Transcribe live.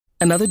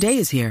Another day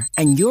is here,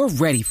 and you're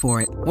ready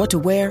for it. What to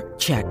wear?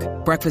 Check.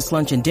 Breakfast,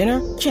 lunch, and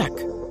dinner? Check.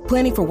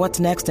 Planning for what's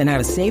next and how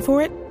to save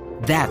for it?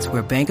 That's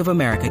where Bank of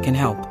America can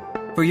help.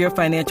 For your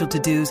financial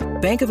to-dos,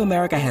 Bank of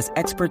America has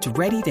experts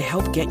ready to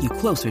help get you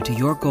closer to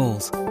your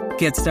goals.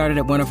 Get started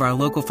at one of our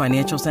local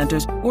financial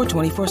centers or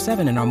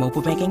 24/7 in our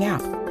mobile banking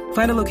app.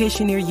 Find a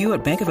location near you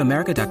at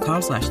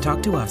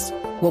bankofamerica.com/talktous.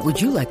 What would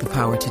you like the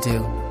power to do?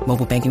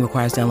 Mobile banking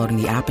requires downloading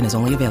the app and is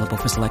only available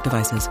for select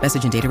devices.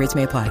 Message and data rates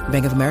may apply.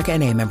 Bank of America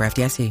N.A., member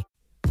FDIC.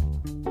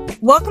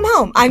 Welcome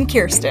home. I'm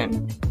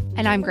Kirsten.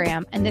 And I'm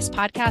Graham, and this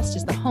podcast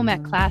is the home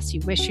ec class you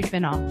wish you'd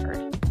been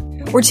offered.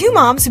 We're two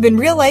moms who've been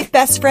real-life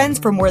best friends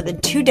for more than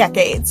 2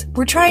 decades.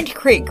 We're trying to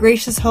create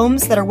gracious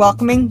homes that are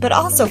welcoming but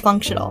also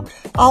functional,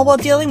 all while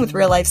dealing with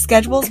real-life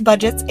schedules,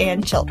 budgets,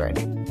 and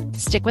children.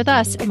 Stick with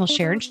us, and we'll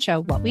share and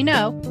show what we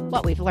know,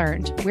 what we've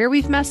learned, where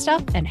we've messed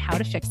up, and how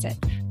to fix it.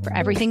 For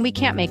everything we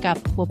can't make up,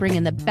 we'll bring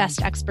in the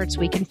best experts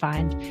we can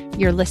find.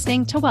 You're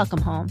listening to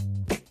Welcome Home.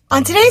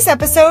 On today's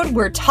episode,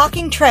 we're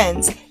talking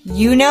trends.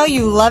 You know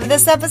you love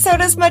this episode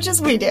as much as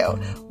we do.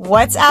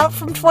 What's out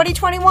from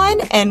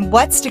 2021 and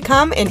what's to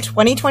come in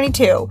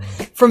 2022.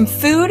 From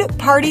food,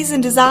 parties,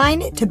 and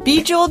design to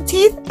bejeweled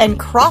teeth and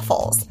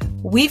croffles,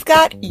 we've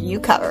got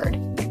you covered.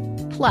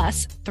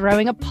 Plus,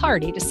 throwing a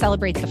party to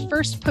celebrate the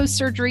first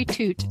post-surgery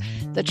toot,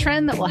 the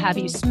trend that will have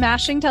you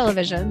smashing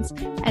televisions,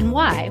 and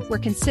why we're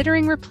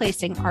considering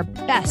replacing our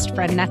best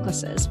friend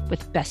necklaces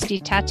with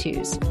bestie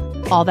tattoos.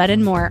 All that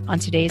and more on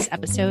today's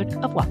episode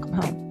of Welcome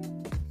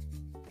Home.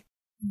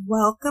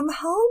 Welcome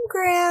home,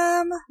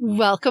 Graham.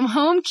 Welcome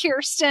home,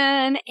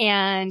 Kirsten,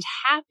 and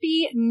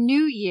Happy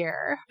New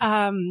Year.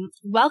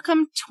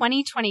 Welcome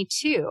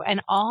 2022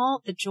 and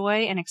all the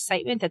joy and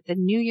excitement that the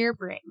new year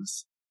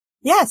brings.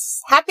 Yes.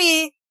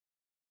 Happy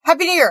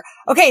New Year.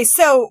 Okay.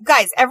 So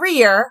guys, every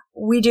year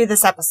we do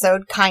this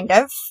episode kind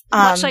of.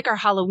 Much like our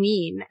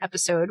Halloween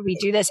episode, we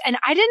do this and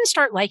I didn't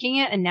start liking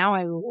it and now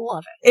I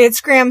love it.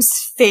 It's Graham's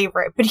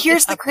favorite, but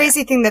here's the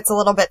crazy thing that's a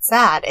little bit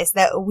sad is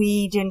that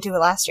we didn't do it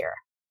last year.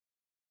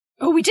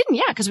 Oh, we didn't.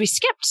 Yeah. Cause we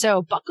skipped.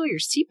 So buckle your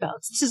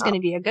seatbelts. This is going to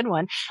be a good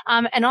one.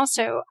 And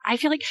also I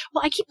feel like,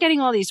 I keep getting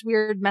all these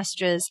weird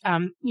messages,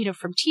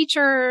 from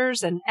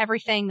teachers and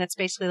everything that's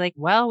basically like,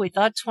 well, we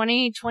thought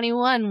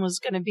 2021 was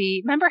going to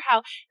be, remember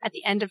how at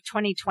the end of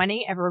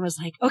 2020, everyone was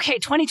like, okay,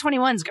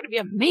 2021 is going to be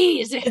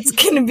amazing. It's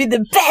going to be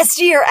the best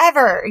year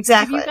ever.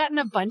 Exactly. Have you gotten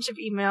a bunch of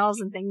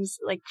emails and things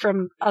like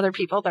from other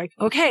people? They're like,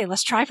 okay,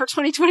 let's try for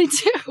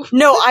 2022.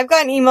 No, I've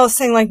gotten emails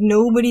saying like,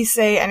 nobody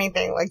say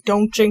anything. Like,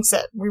 don't jinx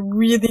it. We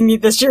really need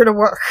this year to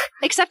work.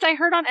 Except I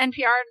heard on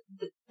NPR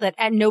that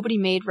nobody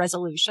made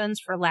resolutions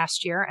for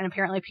last year, and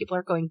apparently people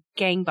are going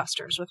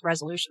gangbusters with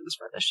resolutions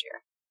for this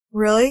year.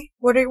 Really?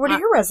 What are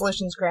your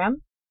resolutions,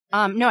 Graham?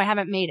 No, I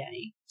haven't made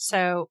any.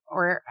 I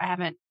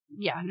haven't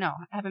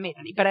made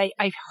any. But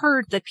I've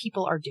heard that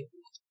people are doing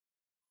it.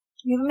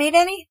 You haven't made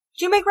any?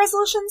 Do you make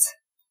resolutions?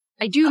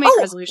 I do make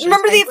resolutions.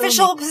 Remember the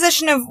official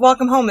position of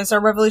Welcome Home is our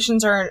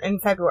resolutions are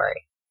in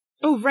February.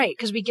 Oh, right,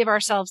 because we give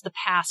ourselves the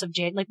pass of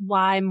January. Like,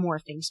 why more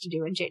things to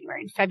do in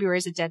January? And February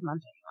is a dead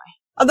month anyway.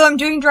 Although I'm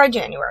doing dry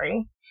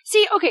January.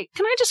 See, okay,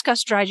 can I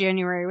discuss dry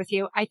January with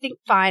you? I think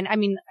fine. I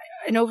mean,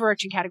 an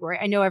overarching category.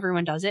 I know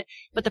everyone does it.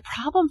 But the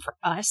problem for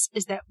us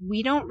is that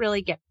we don't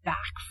really get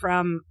back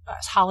from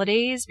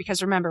holidays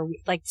because remember,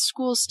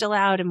 school's still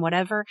out and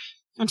whatever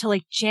until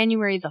like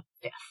January the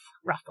 5th.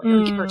 Roughly,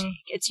 or give or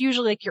take. It's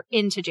usually like you're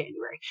into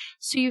January.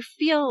 So you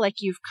feel like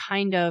you've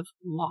kind of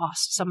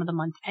lost some of the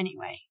month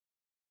anyway.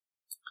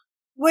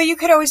 Well, you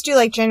could always do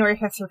like January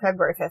 5th through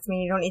February 5th. I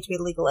mean, you don't need to be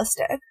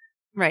legalistic.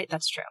 Right,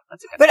 that's true.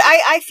 That's a good But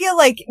I feel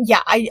like,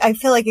 I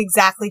feel like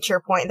exactly to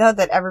your point, though,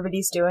 that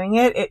everybody's doing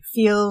it. It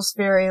feels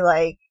very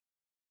like,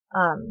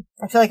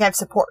 I feel like I have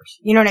support.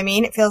 You know what I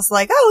mean? It feels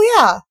like, oh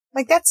yeah,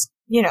 like that's,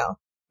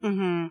 Mm-hmm,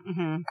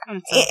 mm-hmm.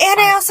 And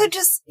I also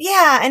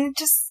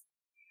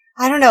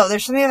I don't know,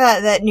 there's something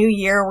about that new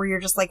year where you're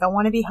just like, I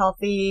want to be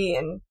healthy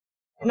and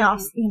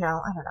also, I don't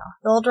know.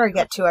 The older I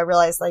get to, I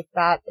realize like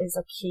that is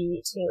a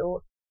key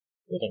to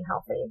eating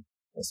healthy.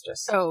 It's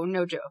just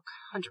no joke,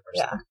 100%.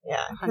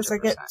 Yeah. Because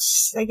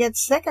I get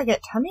sick. I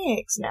get tummy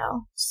aches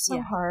now. It's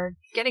so hard.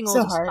 Getting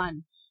old is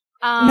fun.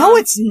 No,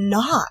 it's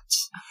not.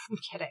 I'm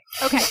kidding.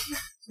 Okay,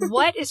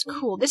 what is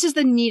cool? This is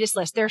the neatest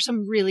list. There are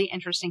some really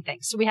interesting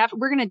things. So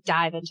we're going to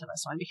dive into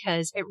this one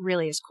because it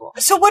really is cool.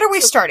 So what are we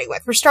starting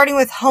with? We're starting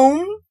with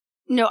home.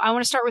 No, I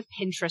want to start with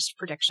Pinterest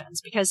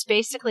predictions because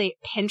basically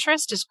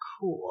Pinterest is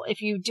cool.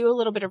 If you do a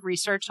little bit of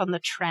research on the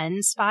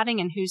trend spotting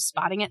and who's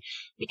spotting it,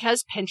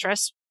 because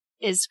Pinterest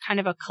is kind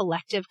of a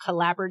collective,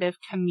 collaborative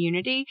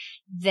community.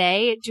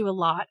 They do a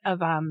lot of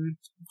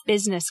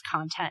business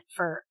content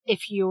for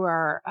if you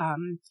are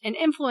an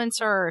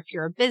influencer or if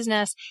you're a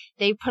business.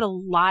 They put a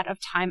lot of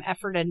time,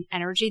 effort, and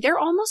energy. They're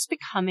almost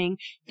becoming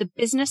the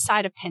business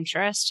side of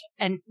Pinterest,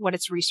 and what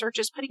its research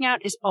is putting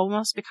out is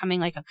almost becoming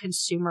like a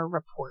consumer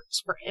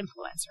reports for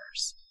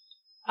influencers.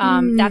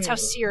 That's how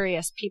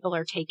serious people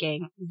are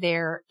taking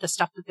the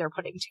stuff that they're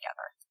putting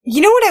together. You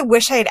know what I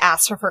wish I had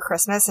asked for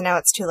Christmas, and now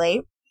it's too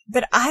late?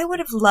 but I would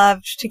have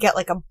loved to get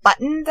like a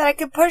button that I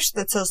could push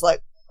that says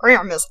like,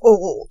 Graham is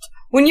old.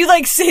 When you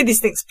like say these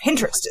things,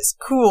 Pinterest is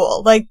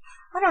cool. Like,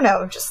 I don't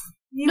know, just...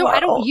 I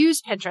don't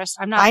use Pinterest.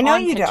 I'm not I know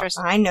on you Pinterest.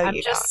 don't. I know I'm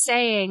you just don't.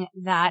 saying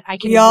that I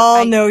can... We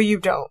all know you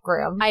don't,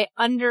 Graham. I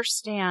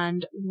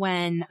understand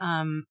when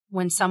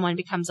someone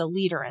becomes a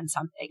leader in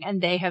something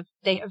and they have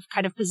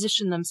kind of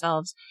positioned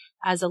themselves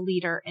as a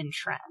leader in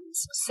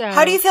trends. So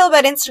how do you feel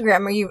about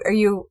Instagram?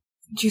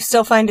 Do you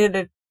still find it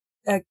a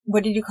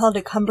what did you call it?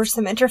 A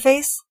cumbersome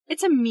interface?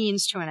 It's a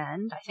means to an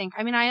end, I think.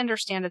 I mean, I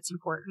understand its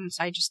importance.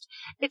 To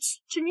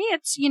me,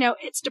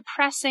 it's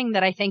depressing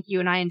that I think you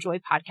and I enjoy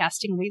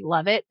podcasting. We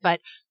love it,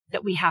 but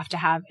that we have to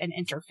have an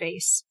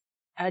interface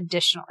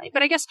additionally.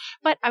 But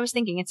I was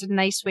thinking it's a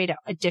nice way to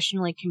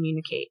additionally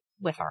communicate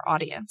with our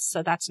audience.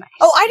 So that's nice.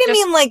 Oh, I didn't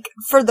mean like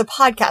for the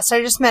podcast.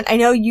 I just meant, I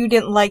know you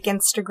didn't like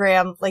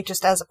Instagram, like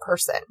just as a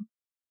person.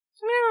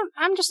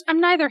 I'm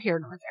neither here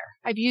nor there.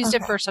 I've used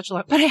it for such a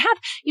long, but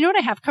you know what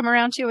I have come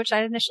around to, which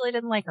I initially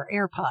didn't like, are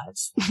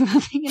AirPods.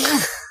 You know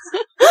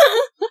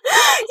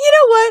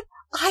what?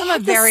 I'm a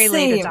very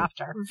late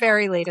adopter.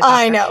 Very late adopter.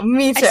 I know,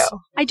 me too.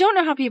 I don't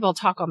know how people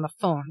talk on the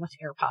phone with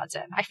AirPods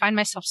in. I find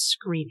myself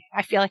screaming.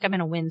 I feel like I'm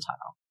in a wind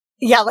tunnel.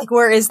 Yeah, like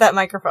where is that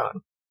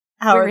microphone?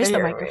 Where is the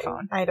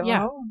microphone? I don't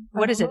know.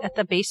 What is it? At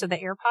the base of the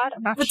AirPod?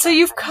 I'm not sure. So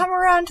you've come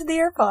around to the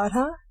AirPod,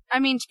 huh? I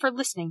mean, for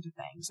listening to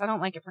things. I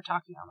don't like it for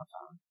talking on the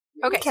phone.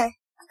 Okay.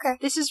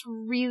 This is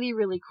really,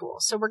 really cool.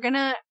 So we're going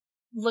to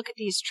look at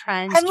these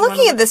trends. I'm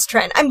looking at this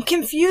trend. I'm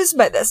confused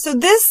by this. So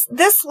this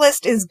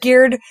list is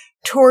geared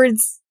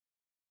towards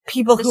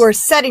people who are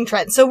setting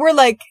trends. So we're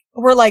like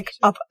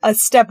up a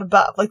step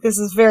above. Like this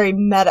is very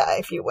meta,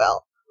 if you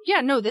will. Yeah,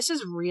 no, this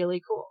is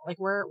really cool. Like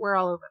we're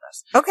all over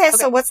this. Okay,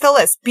 so what's the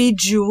list?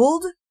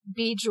 Bejeweled?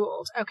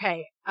 Bejeweled.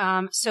 Okay.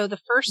 So the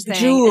first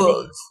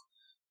thing.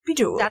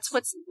 Bejeweled. That's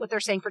what they're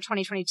saying for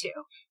 2022.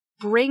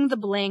 Bring the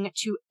bling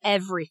to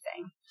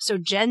everything. So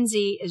Gen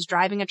Z is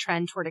driving a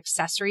trend toward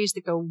accessories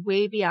that go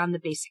way beyond the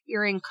basic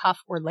earring,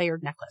 cuff, or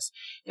layered necklace.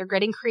 They're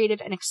getting creative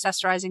and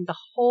accessorizing the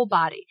whole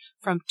body,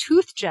 from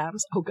tooth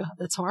gems, oh god,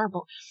 that's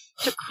horrible,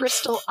 to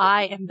crystal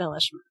eye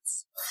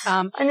embellishments.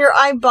 On your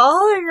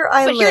eyeball or your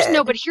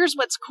eyelid? But here's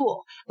what's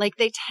cool. Like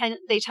they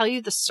tell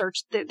you the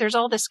search, there's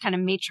all this kind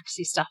of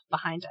matrixy stuff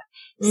behind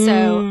it.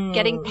 So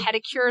getting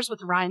pedicures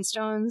with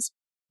rhinestones,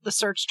 the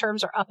search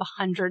terms are up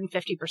 150%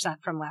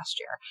 from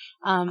last year.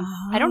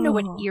 I don't know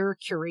what ear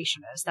curation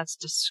is. That's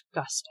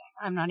disgusting.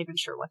 I'm not even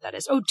sure what that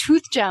is. Oh,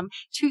 tooth gem.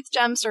 Tooth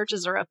gem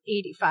searches are up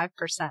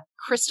 85%.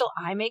 Crystal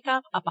eye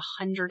makeup up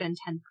 110%.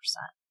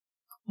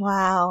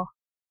 Wow.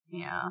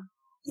 Yeah.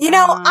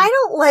 I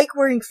don't like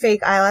wearing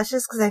fake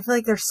eyelashes because I feel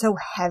like they're so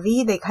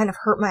heavy. They kind of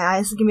hurt my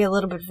eyes and give me a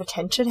little bit of a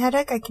tension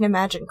headache. I can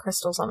imagine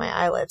crystals on my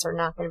eyelids are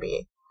not going to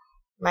be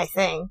my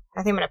thing.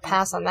 I think I'm going to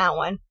pass on that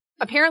one.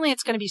 Apparently,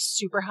 it's going to be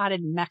super hot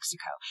in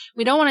Mexico.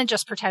 We don't want to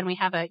just pretend we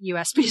have a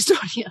U.S.-based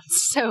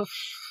audience. So,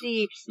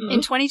 in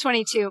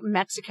 2022,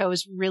 Mexico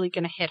is really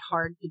going to hit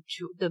hard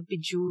the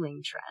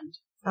bejeweling trend.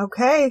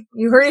 Okay,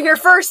 you heard it here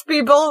first,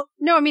 people.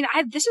 No, I mean,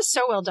 this is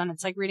so well done.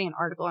 It's like reading an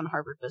article in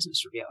Harvard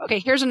Business Review. Okay,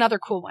 here's another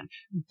cool one.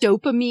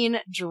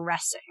 Dopamine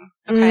dressing.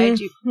 Okay,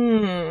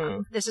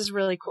 this is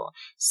really cool.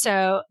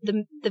 So,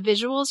 the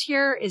visuals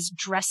here is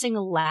dressing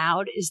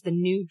loud is the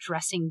new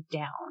dressing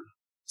down.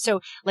 So,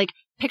 like,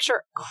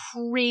 picture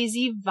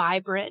crazy,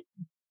 vibrant,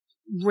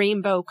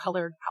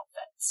 rainbow-colored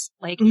outfits.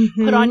 Like,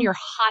 put on your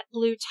hot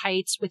blue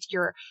tights with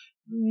your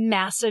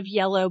massive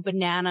yellow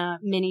banana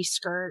mini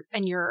skirt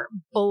and your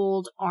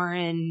bold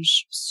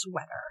orange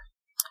sweater.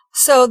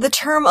 So the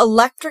term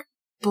electric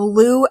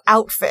blue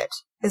outfit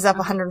is up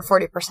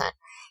 140%.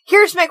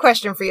 Here's my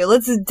question for you.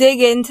 Let's dig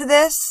into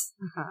this.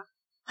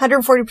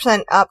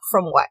 140% up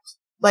from what?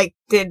 Like,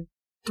 did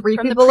three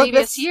from people the look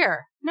this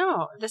year?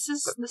 No, this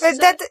is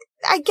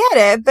I get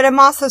it, but I'm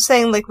also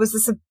saying, like, was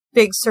this a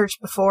big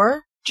search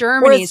before?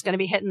 Germany is going to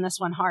be hitting this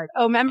one hard.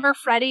 Oh, remember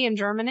Freddie in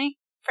Germany?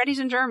 Freddie's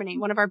in Germany,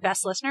 one of our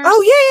best listeners.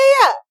 Oh,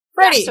 yeah.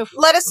 Freddie,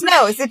 let us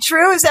know. Is it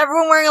true? Is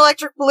everyone wearing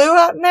electric blue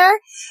out in there?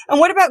 And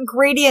what about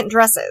gradient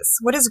dresses?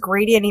 What does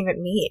gradient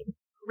even mean?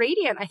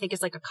 Gradient, I think,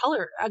 is like a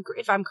color.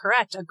 If I'm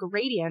correct, a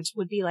gradient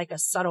would be like a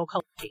subtle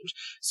color change.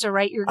 So,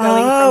 right, you're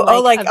going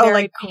from a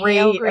very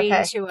pale green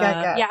to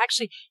yeah,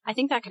 actually, I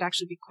think that could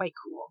actually be quite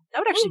cool. That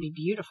would actually be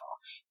beautiful.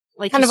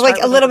 Like kind of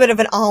like a little bit of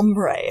an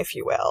ombre, if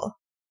you will.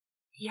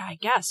 Yeah, I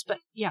guess, but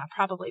yeah,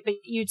 probably. But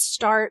you'd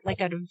start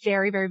like at a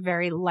very, very,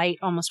 very light,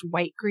 almost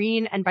white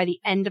green, and by the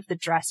end of the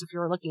dress, if you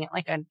were looking at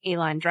like an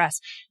A-line dress,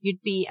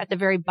 you'd be at the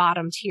very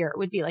bottom tier. It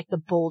would be like the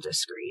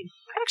boldest green.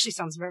 That actually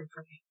sounds very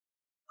pretty.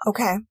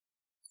 Okay.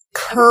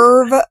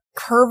 Curve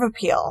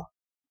appeal.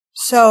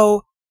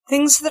 So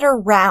things that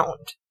are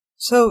round.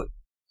 So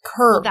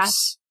curves. Well,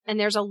 and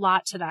there's a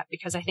lot to that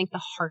because I think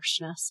the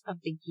harshness of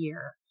the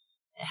year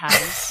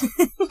has.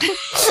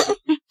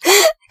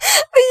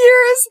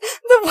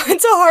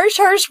 It's a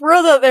harsh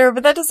world out there,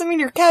 but that doesn't mean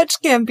your couch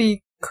can't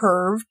be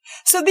curved.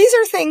 So these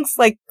are things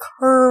like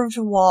curved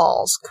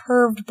walls,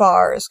 curved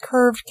bars,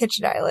 curved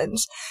kitchen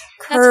islands,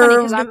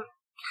 curved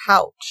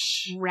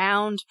couch.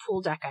 Round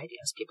pool deck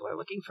ideas. People are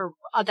looking for,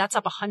 that's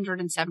up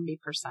 170%.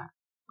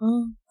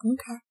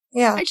 Okay.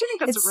 Yeah. I actually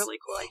think that's a really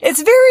cool idea.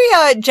 It's very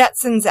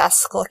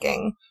Jetsons-esque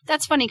looking.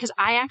 That's funny because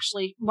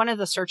one of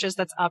the searches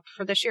that's up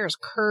for this year is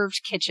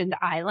curved kitchened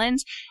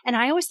islands. And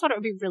I always thought it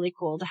would be really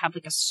cool to have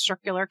like a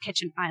circular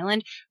kitchen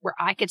island where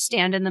I could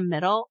stand in the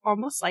middle,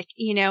 almost like,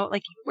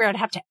 like where I'd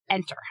have to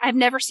enter. I've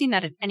never seen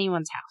that in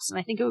anyone's house. And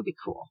I think it would be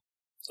cool.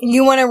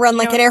 You want to run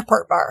like an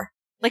airport bar.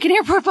 Like an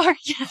airport bar?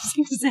 Yes,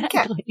 exactly.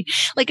 Okay.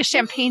 Like a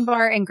champagne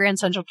bar in Grand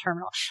Central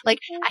Terminal. Like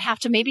I have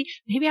to maybe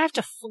I have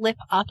to flip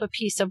up a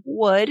piece of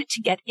wood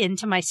to get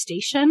into my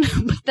station.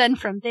 But then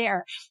from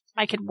there,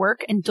 I could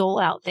work and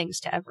dole out things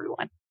to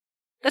everyone.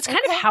 That's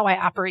kind of how I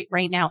operate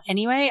right now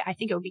anyway. I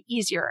think it would be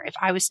easier if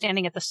I was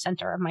standing at the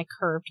center of my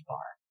curved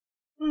bar.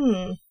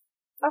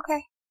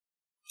 Okay.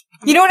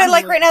 You know what I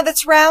like right now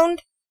that's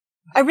round?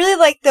 I really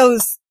like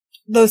those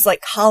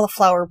like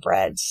cauliflower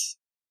breads.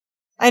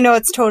 I know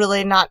it's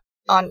totally not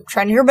on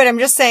trend here, but I'm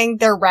just saying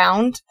they're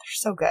round. They're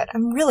so good.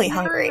 I'm really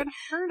hungry. I've never even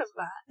heard of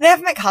that. They have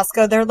them at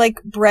Costco. They're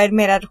like bread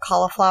made out of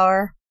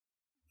cauliflower.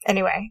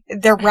 Anyway,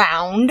 they're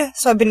round,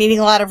 so I've been eating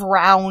a lot of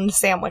round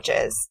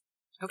sandwiches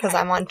because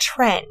I'm on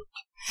trend.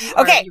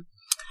 Okay,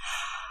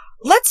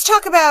 let's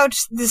talk about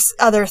this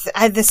other thing.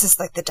 This is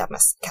like the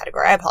dumbest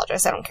category. I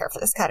apologize. I don't care for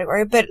this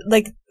category, but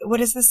like,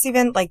 what is this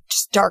even? Like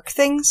just dark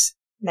things?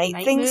 Night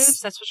things? Moves?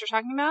 That's what you're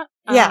talking about?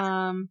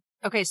 Yeah.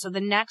 Okay, so the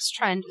next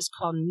trend is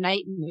called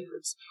night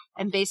moods.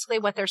 And basically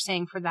what they're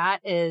saying for that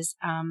is,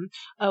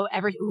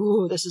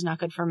 this is not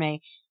good for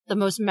me. The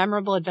most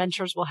memorable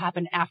adventures will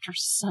happen after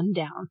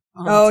sundown.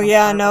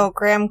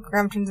 Graham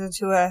turns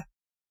into a...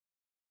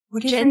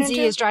 What Gen Z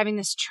is driving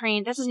this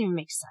train. That doesn't even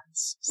make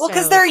sense. Well,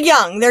 because they're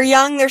young. They're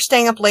young, they're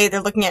staying up late,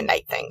 they're looking at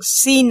night things.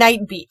 See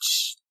Night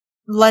Beach.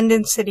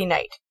 London City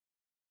Night.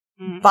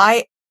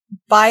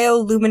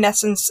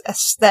 Bioluminescence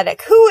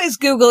aesthetic. Who is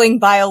Googling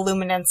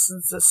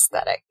bioluminescence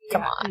aesthetic?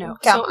 Come on. No.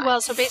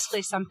 So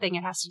basically something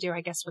it has to do,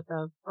 I guess, with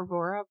the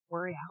Aurora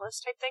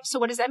Borealis type thing. So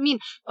what does that mean?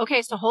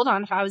 Okay, so hold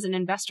on. If I was an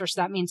investor,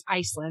 so that means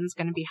Iceland's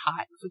going to be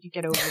hot if we could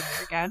get over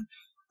there again.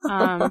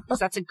 Because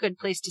that's a good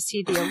place to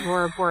see the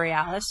Aurora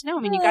Borealis. No,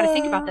 I mean, you got to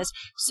think about this.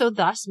 So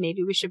thus,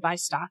 maybe we should buy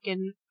stock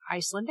in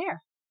Icelandair.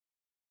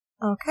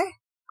 Okay.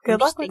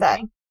 Good luck with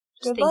that.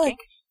 Good luck.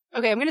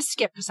 Okay, I'm gonna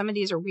skip because some of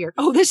these are weird.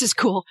 Oh, this is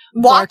cool.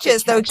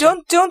 Watches though,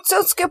 don't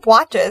skip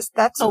watches.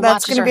 That's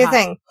gonna be a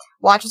thing.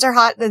 Watches are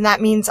hot, then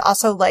that means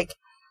also like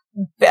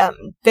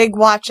big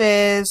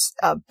watches,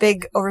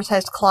 big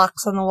oversized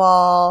clocks on the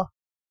wall,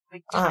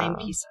 like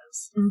timepieces.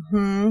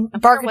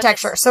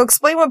 Barkitecture. So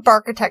explain what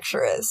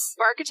barkitecture is.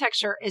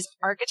 Barkitecture is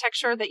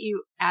architecture that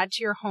you add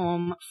to your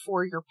home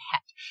for your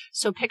pet.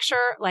 So picture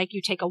like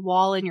you take a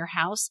wall in your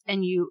house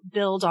and you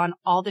build on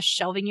all the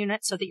shelving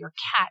units so that your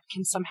cat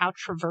can somehow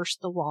traverse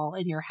the wall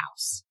in your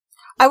house.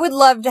 I would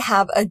love to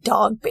have a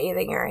dog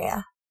bathing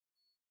area.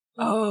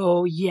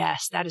 Oh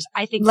yes, that is.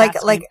 I think like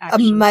a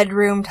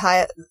mudroom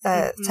type.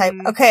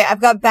 Okay,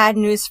 I've got bad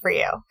news for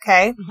you.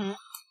 Okay,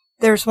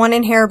 there's one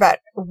in here about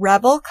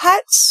rebel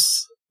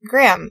cuts.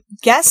 Graham,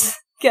 guess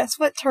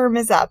what term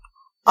is up?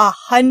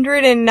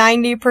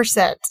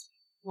 190%.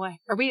 What?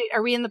 Are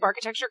we in the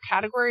barkitecture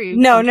category?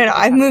 No.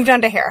 I've moved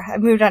on to hair.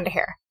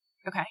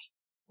 Okay.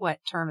 What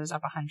term is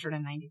up 190%?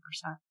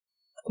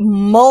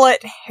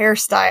 Mullet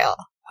hairstyle.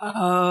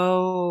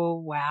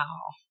 Oh, wow.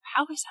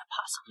 How is that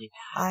possibly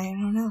bad? I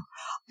don't know.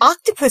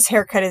 Octopus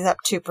haircut is up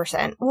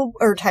 2%. Well,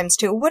 or times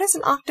 2. What is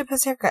an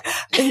octopus haircut?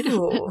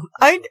 Ew.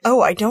 I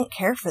don't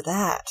care for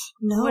that.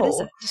 No. What is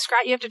it?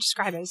 You have to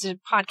describe it. It's a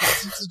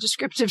podcast. It's a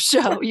descriptive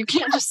show. You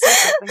can't just say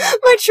something like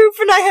My troop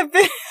and I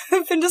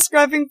have been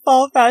describing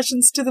fall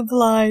fashions to the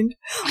blind.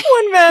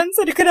 One man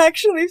said he could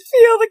actually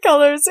feel the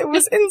colors. It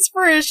was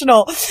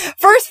inspirational.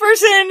 First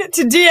person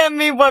to DM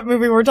me what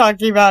movie we're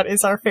talking about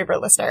is our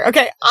favorite listener.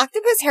 Okay,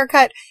 octopus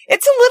haircut.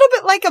 It's a little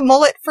bit like a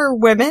mullet for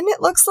women,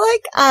 it looks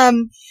like.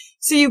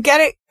 So you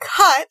get it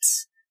cut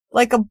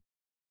like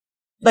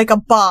a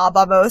bob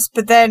almost,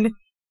 but then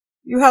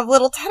you have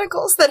little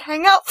tentacles that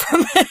hang out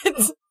from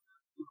it.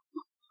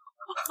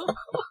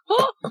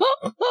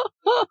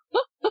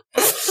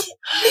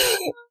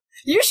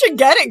 You should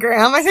get it,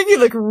 Graham. I think you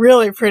look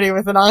really pretty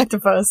with an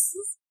octopus.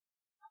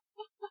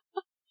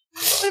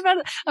 What about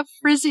a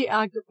frizzy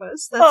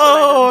octopus?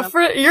 That's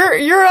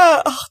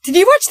did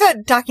you watch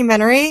that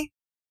documentary?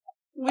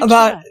 Which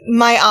about one?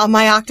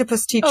 my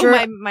octopus teacher?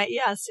 Oh,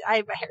 yes.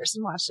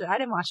 Harrison watched it. I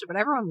didn't watch it, but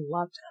everyone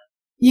loved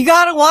it. You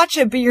gotta watch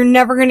it, but you're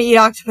never gonna eat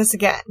octopus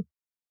again.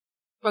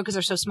 Well, because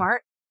they're so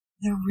smart?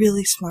 They're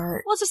really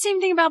smart. Well, it's the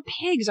same thing about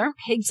pigs. Aren't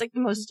pigs like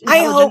the most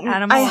intelligent animal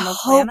on the planet? I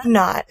hope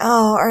not.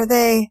 Oh, are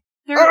they?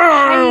 They're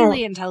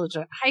highly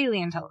intelligent.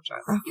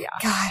 Oh, yeah.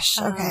 Gosh,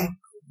 okay.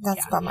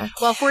 That's a bummer.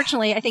 Well,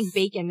 fortunately, I think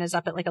bacon is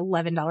up at like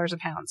 $11 a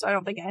pound, so I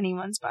don't think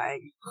anyone's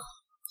buying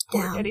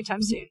pork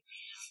anytime soon.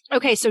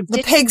 Okay, so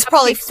the pigs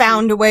probably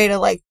found a way to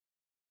like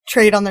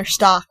trade on their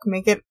stock,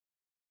 make it,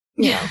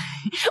 Okay,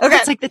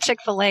 it's like the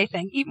Chick-fil-A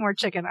thing. Eat more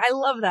chicken. I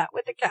love that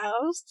with the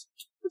cows.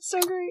 It's so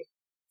great.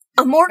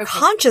 A more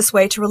conscious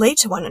way to relate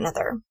to one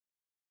another.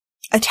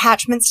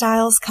 attachment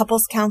styles,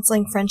 couples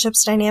counseling,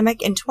 friendships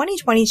dynamic. In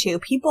 2022,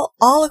 people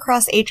all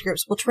across age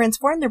groups will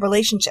transform their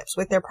relationships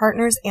with their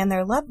partners and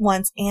their loved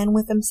ones and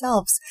with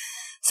themselves.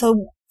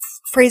 So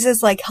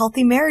phrases like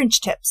healthy marriage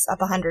tips up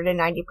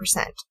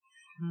 190%.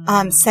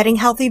 Setting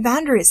healthy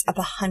boundaries up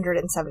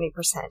 170%.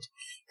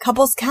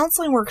 Couples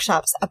counseling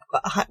workshops up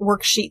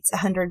worksheets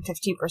 150%.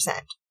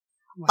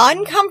 Wow.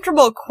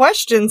 Uncomfortable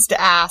questions to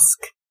ask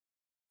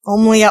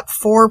only up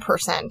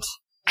 4%,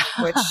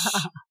 which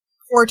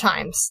 4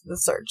 times the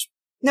surge.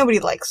 Nobody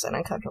likes an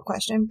uncomfortable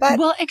question, but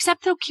well,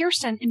 except though,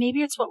 Kirsten, and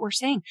maybe it's what we're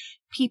saying.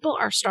 People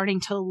are starting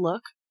to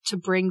look to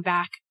bring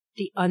back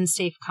the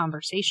unsafe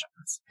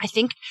conversations.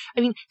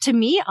 To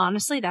me,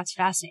 honestly, that's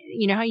fascinating.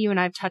 You know how you and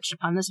I have touched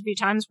upon this a few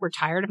times? We're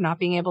tired of not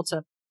being able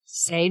to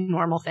say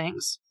normal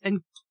things and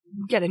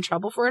get in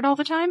trouble for it all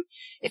the time.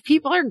 If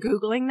people are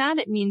Googling that,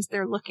 it means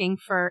they're looking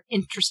for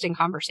interesting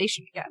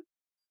conversation again.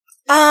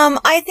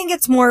 I think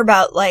it's more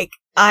about, like,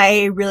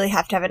 I really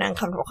have to have an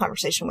uncomfortable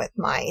conversation with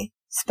my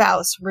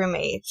spouse,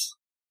 roommate,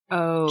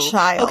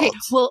 child. Okay,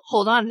 well,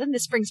 hold on. Then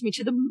this brings me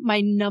to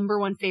my number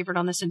one favorite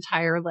on this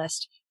entire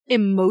list.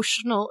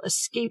 Emotional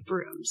escape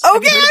rooms.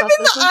 Okay,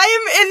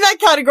 I am in that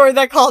category.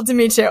 That called to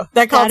me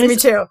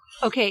too.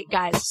 Okay,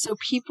 guys. So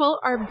people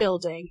are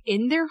building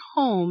in their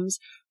homes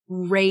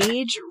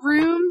rage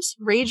rooms.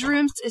 Rage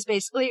rooms is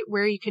basically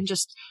where you can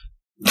just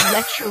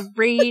let your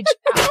rage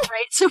out,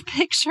 right? So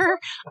picture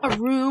a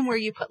room where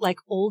you put like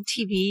old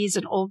TVs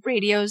and old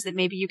radios that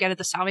maybe you get at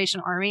the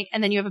Salvation Army,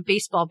 and then you have a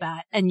baseball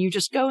bat and you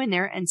just go in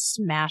there and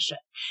smash it.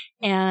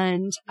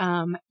 And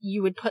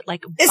you would put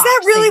like Is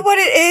that really what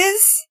it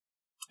is?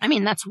 I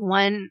mean, that's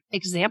one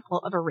example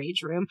of a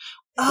rage room,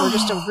 or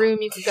just a room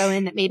you could go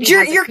in that maybe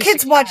your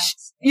kids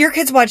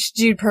watch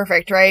Dude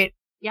Perfect, right?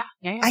 Yeah.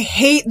 I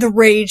hate the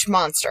Rage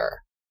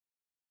Monster.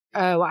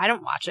 Oh, I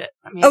don't watch it.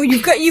 I mean, are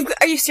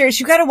you serious?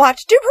 You gotta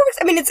watch Dude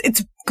Perfect. I mean,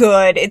 it's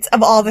good. It's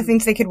of all the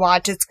things they could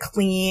watch, it's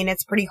clean,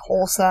 it's pretty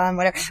wholesome,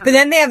 whatever. Uh-huh. But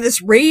then they have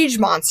this Rage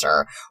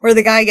Monster where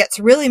the guy gets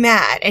really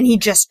mad and he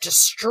just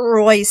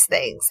destroys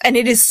things. And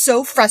it is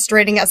so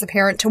frustrating as a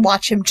parent to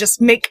watch him just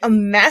make a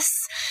mess.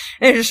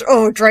 And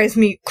it drives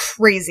me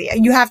crazy.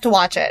 You have to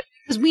watch it.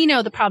 Because we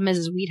know the problem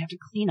is we'd have to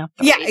clean up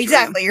the rage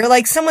exactly. room. You're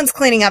like, someone's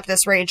cleaning up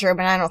this rage room,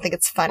 and I don't think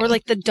it's funny. Or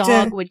like the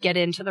dog would get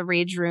into the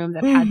rage room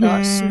that had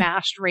the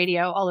smashed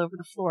radio all over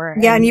the floor.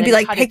 Yeah, and you'd be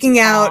like picking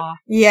out.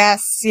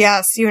 Yes, you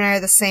and I are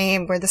the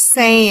same. We're the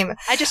same.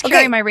 I just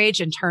carry my rage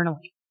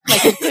internally,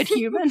 like a good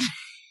human.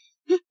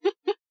 I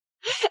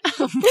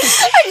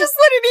just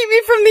let it eat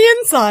me from the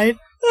inside.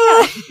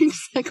 Yeah,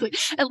 exactly.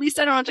 At least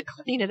I don't have to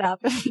clean it up.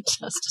 It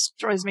just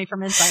destroys me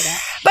from inside out.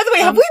 By the way,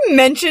 have we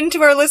mentioned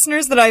to our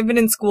listeners that I've been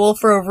in school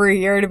for over a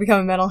year to become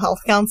a mental health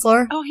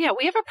counselor? Oh, yeah.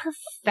 We have a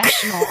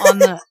professional on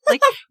the, we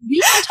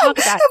can talk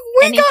about Have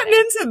we gotten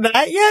into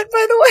that yet,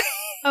 by the way?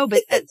 Oh,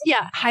 but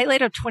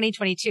highlight of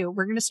 2022,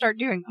 we're going to start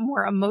doing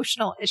more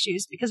emotional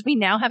issues because we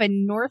now have a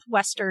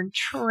Northwestern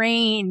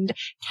trained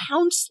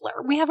counselor.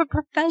 We have a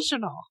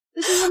professional.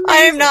 This is amazing. I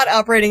am not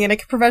operating in a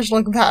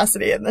professional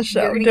capacity in this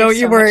show. Don't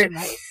you worry.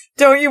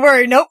 Don't you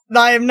worry. Nope,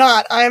 I am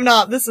not.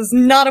 This is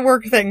not a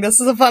work thing. This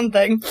is a fun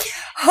thing.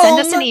 Send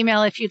us an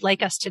email if you'd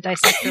like us to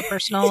dissect your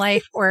personal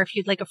life, or if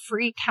you'd like a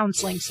free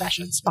counseling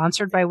session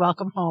sponsored by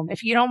Welcome Home.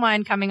 If you don't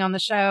mind coming on the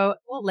show,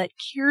 we'll let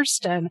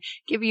Kirsten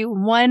give you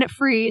one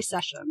free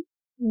session.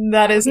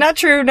 That is not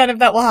true. None of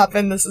that will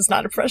happen. This is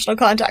not a professional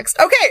context.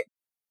 Okay.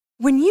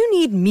 When you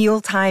need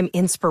mealtime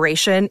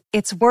inspiration,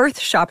 it's worth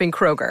shopping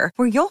Kroger,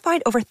 where you'll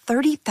find over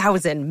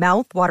 30,000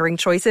 mouth-watering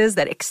choices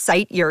that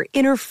excite your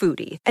inner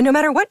foodie. And no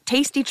matter what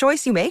tasty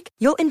choice you make,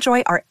 you'll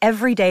enjoy our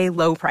everyday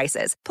low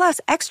prices, plus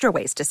extra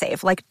ways to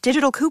save, like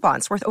digital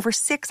coupons worth over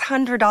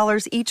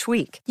 $600 each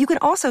week. You can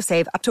also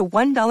save up to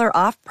 $1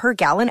 off per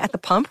gallon at the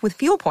pump with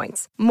fuel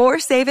points. More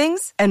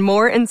savings and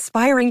more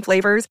inspiring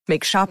flavors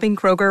make shopping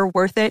Kroger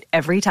worth it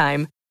every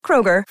time.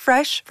 Kroger,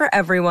 fresh for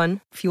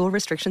everyone. Fuel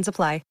restrictions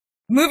apply.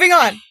 Moving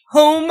on.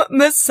 Home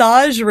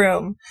massage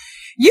room.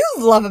 You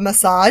love a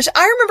massage.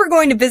 I remember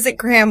going to visit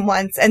Graham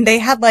once, and they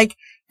had,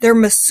 their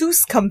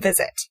masseuse come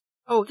visit.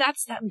 Oh, that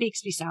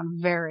makes me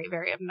sound very,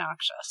 very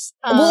obnoxious.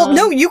 Well,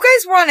 no, you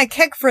guys were on a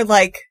kick for,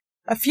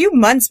 a few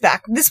months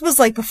back. This was,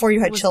 before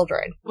you had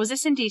children. Was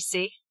this in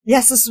D.C.?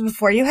 Yes, this was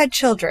before you had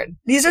children.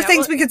 These are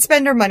things we could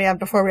spend our money on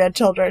before we had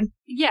children.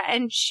 Yeah,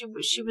 and she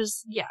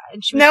was.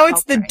 Now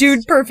it's the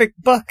Dude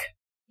Perfect book.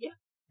 Yeah.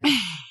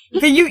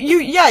 But you,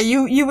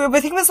 I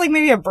think it was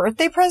maybe a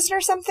birthday present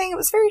or something. It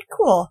was very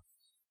cool.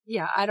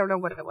 Yeah, I don't know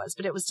what it was,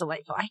 but it was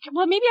delightful.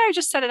 Maybe I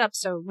just set it up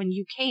so when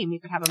you came,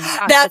 you could have a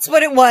massage. That's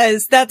what it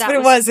was.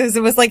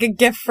 It was like a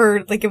gift for,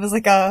 it was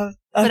like a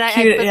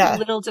cute, but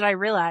little did I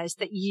realize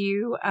that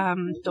you,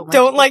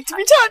 don't like to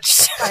be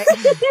touched.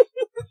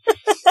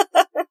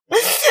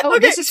 Okay.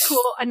 This is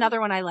cool. Another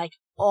one I like.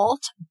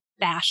 Alt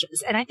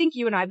bashes. And I think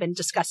you and I have been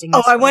discussing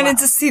this. Oh, I wanted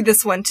to see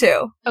this one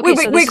too. Okay,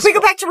 wait, can we go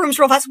back to rooms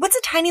real fast? What's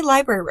a tiny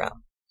library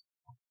room?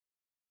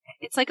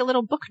 It's like a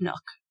little book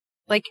nook.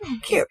 Like,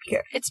 Cute.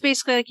 it's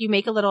basically like you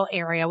make a little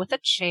area with a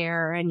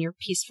chair and your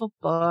peaceful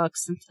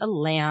books and a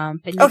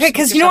lamp. And Okay,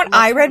 because you know what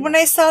I read when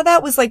I saw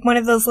that was like one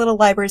of those little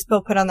libraries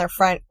people put on their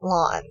front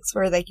lawns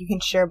where like you can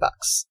share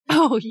books.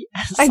 Oh,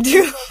 yes. I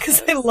do,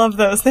 because I love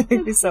those. They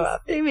make me so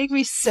happy. They make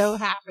me so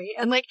happy.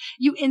 And like,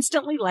 you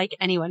instantly like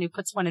anyone who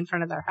puts one in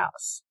front of their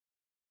house.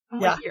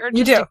 Yeah, Like,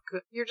 you do.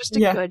 You're just a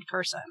good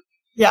person.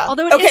 Yeah.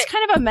 Although it is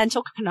kind of a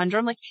mental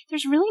conundrum. Like,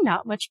 there's really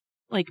not much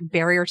like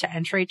barrier to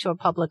entry to a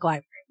public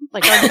library.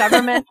 Like our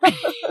government,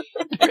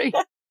 right?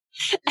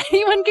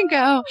 Anyone can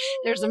go.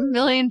 There's a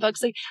million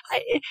books. Like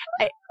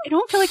I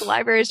don't feel like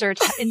libraries are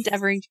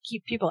endeavoring to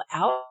keep people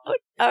out.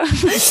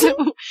 So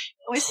it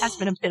always has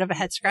been a bit of a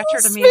head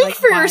scratcher to me. Speak like,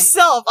 for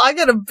yourself. I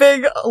get a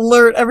big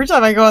alert every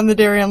time I go on the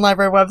Darien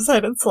Library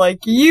website. It's like,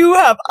 you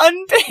have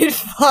unpaid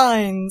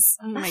fines.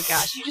 Oh my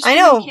gosh! You just I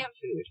know. Camp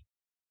food.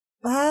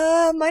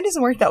 Mine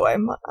doesn't work that way.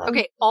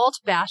 Okay, alt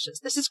bashes.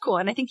 This is cool,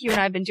 and I think you and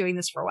I have been doing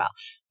this for a while.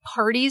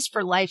 Parties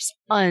for life's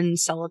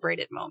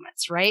uncelebrated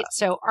moments, right?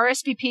 So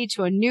RSVP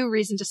to a new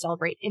reason to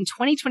celebrate. In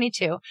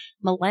 2022,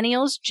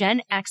 millennials,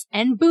 Gen X,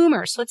 and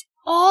boomers, so it's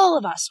all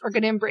of us, are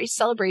going to embrace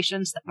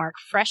celebrations that mark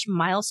fresh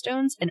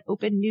milestones and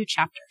open new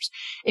chapters.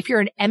 If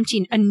you're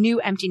a new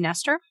empty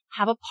nester,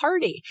 have a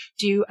party.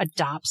 Do you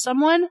adopt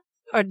someone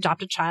or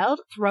adopt a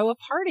child? Throw a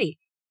party.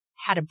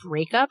 Had a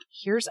breakup?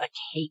 Here's a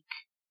cake.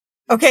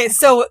 Okay,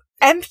 so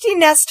empty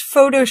nest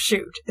photo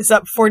shoot is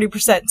up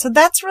 40%. So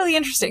that's really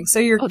interesting. So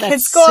your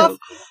kids go off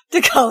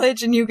to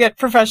college and you get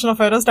professional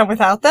photos done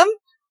without them?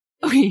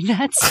 Okay,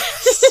 that's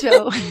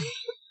so...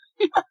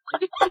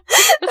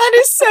 That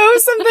is so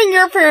something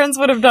your parents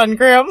would have done,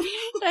 Graham.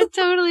 That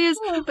totally is.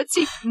 But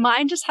see,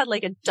 mine just had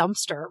like a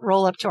dumpster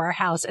roll up to our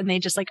house and they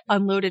just like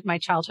unloaded my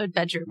childhood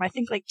bedroom, I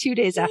think like 2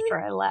 days after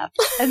I left,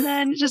 and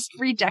then just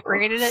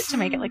redecorated it to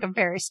make it like a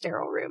very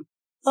sterile room.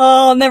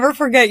 Oh, I'll never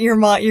forget your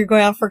mom. You're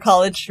going off for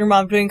college. Your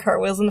mom doing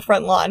cartwheels in the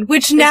front lawn,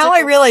 which now I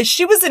realize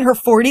she was in her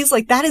 40s.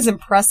 Like, that is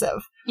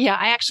impressive. Yeah,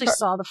 I actually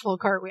saw the full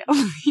cartwheel.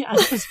 Yeah,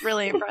 it was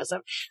really impressive.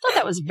 I thought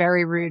that was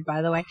very rude,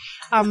 by the way.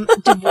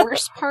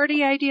 Divorce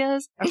party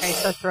ideas. Okay,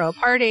 so throw a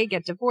party,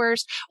 get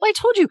divorced. Well, I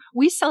told you,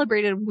 we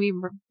celebrated when we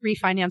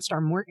refinanced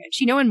our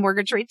mortgage. You know, when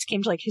mortgage rates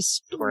came to like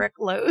historic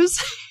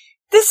lows.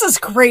 This is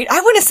great. I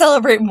want to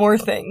celebrate more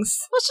things.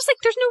 Well, it's just like,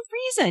 there's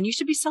no reason. You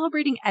should be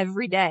celebrating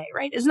every day,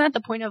 right? Isn't that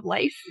the point of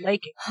life? Like,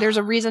 there's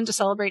a reason to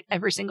celebrate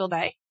every single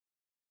day.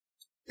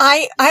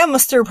 I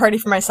almost threw a party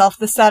for myself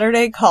this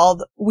Saturday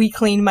called We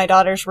Cleaned My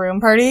Daughter's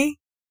Room Party.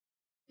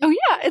 Oh,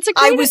 yeah. It's a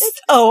great...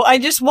 I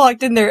just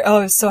walked in there. Oh,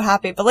 I was so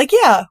happy. But like,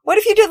 yeah, what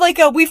if you did like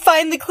a We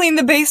Finally Cleaned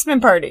the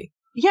Basement party?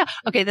 Yeah.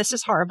 Okay. This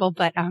is horrible,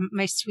 but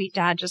my sweet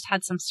dad just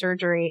had some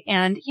surgery.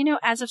 And, you know,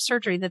 as of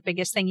surgery, the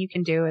biggest thing you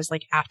can do is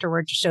like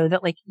afterward to show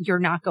that like you're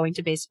not going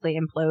to basically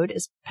implode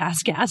is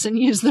pass gas and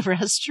use the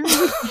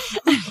restroom.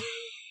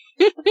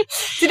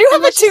 Did you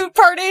have a tube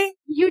party?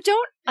 You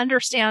don't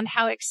understand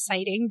how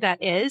exciting that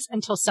is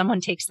until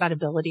someone takes that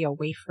ability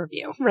away from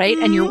you, right?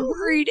 And you're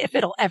worried if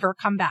it'll ever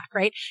come back,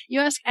 right? You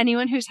ask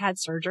anyone who's had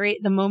surgery,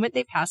 the moment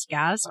they pass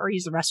gas or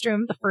use the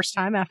restroom the first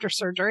time after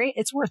surgery,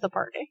 it's worth a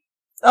party.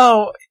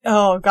 Oh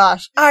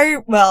gosh. I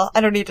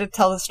don't need to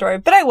tell the story,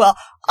 but I will.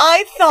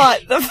 I thought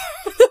the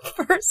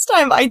first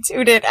time I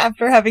tooted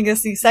after having a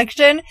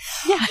C-section,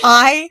 yeah.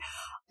 I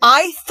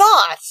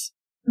thought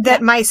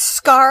that my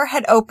scar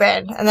had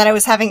opened and that I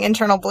was having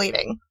internal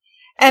bleeding.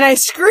 And I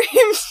screamed,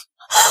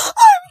 I'm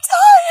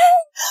dying!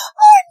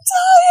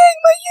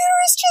 My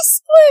uterus just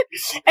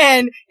split!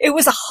 And it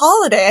was a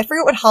holiday. I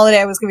forget what holiday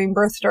I was giving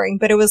birth during,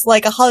 but it was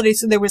like a holiday,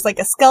 so there was like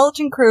a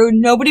skeleton crew.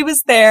 Nobody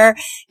was there.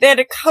 They had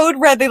a code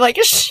red. They like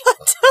shut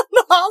down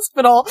the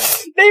hospital.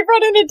 They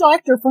brought in a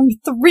doctor from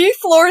 3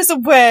 floors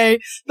away.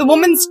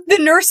 The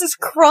nurse is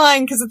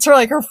crying because it's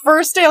her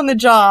first day on the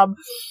job.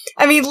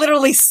 I mean,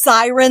 literally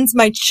sirens.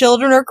 My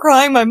children are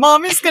crying. My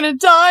mom is gonna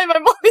die.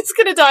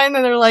 And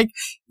then they're like,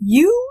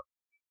 you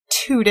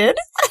tooted.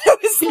 I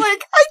was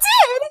like, I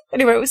did.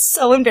 Anyway, it was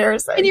so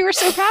embarrassing. And you were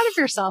so proud of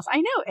yourself. I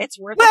know. It's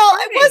worth it. Well,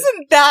 I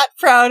wasn't that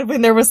proud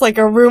when there was like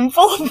a room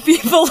full of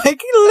people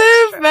like,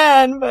 live,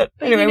 man. But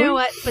anyway. You know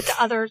what? But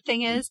the other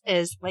thing is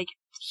like,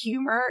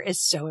 humor is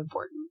so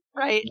important,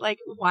 right? Like,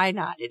 why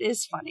not? It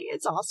is funny.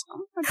 It's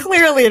awesome.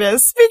 Clearly it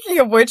is. Speaking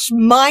of which,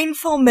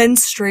 mindful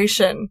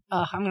menstruation.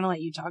 I'm going to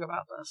let you talk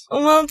about this.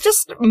 Well,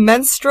 just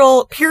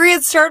menstrual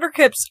period starter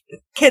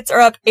kits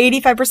are up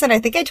 85%. I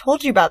think I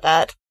told you about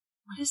that.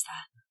 What is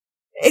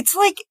that? It's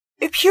like,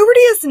 puberty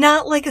is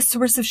not like a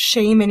source of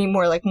shame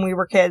anymore, like when we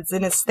were kids,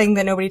 and it's a thing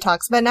that nobody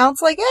talks about. Now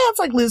it's like, it's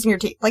like losing your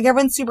teeth. Like,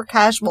 everyone's super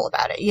casual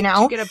about it, you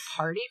know? Did you get a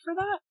party for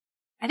that?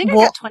 I think I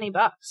got $20.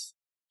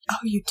 Oh,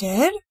 you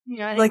did?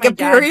 Yeah, like a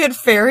period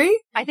fairy?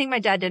 I think my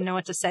dad didn't know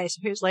what to say, so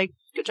he was like,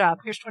 good job,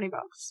 here's $20.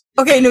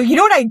 Okay, no, you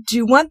know what I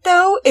do want,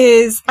 though,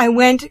 is I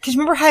went, because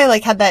remember how I,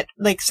 like, had that,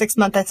 like, 6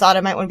 month I thought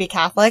I might want to be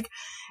Catholic?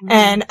 Mm-hmm.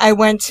 And I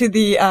went to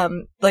the,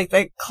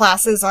 the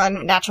classes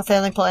on natural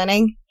family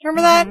planning.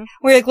 Remember that?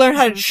 Where you, like, learn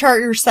how to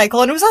chart your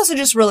cycle. And it was also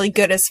just really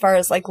good as far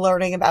as, like,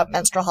 learning about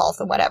menstrual health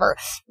and whatever.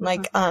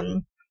 Like,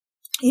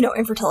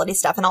 infertility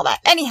stuff and all that.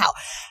 Anyhow,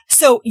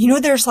 So,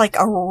 there's like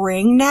a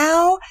ring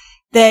now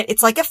that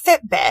it's like a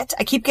Fitbit.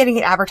 I keep getting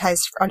it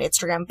advertised on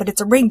Instagram, but it's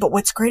a ring. But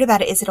what's great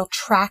about it is it'll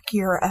track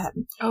your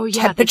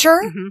temperature.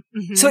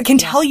 So it can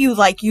tell you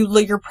like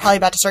you're probably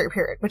about to start your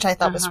period, which I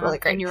thought was really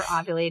great. And you're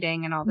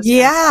ovulating and all this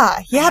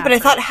stuff. Yeah. But I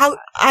thought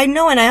I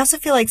know. And I also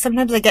feel like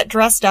sometimes I get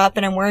dressed up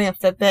and I'm wearing a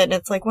Fitbit and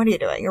it's like, what are you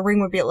doing? Your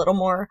ring would be a little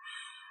more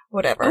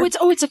whatever.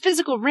 It's a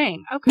physical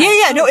ring. Okay.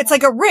 Yeah. No, it's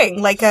like a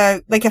ring, like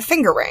a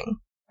finger ring.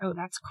 Oh,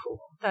 that's cool.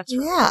 That's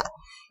really cool.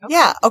 Okay.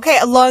 Yeah. Okay.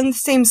 Along the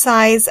same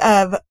size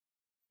of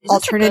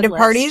alternative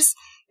parties.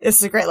 This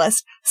is a great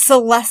list.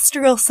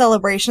 Celestial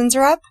celebrations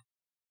are up.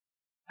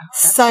 Oh,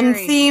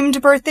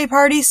 sun-themed birthday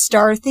party,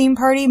 star-themed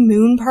party,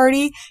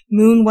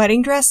 moon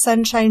wedding dress,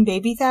 sunshine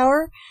baby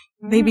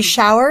baby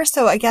shower.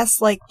 So I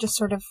guess like just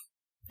sort of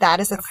that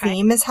as a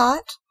theme is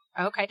hot.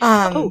 Okay.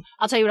 I'll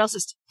tell you what else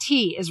is.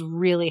 Tea is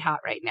really hot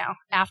right now.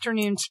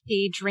 Afternoon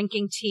tea,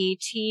 drinking tea.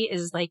 Tea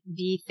is like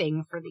the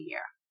thing for the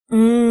year.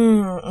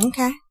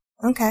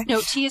 Okay. No,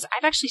 tea is,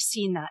 I've actually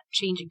seen that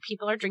changing.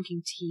 People are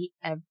drinking tea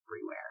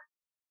everywhere.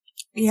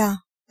 Yeah.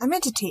 I'm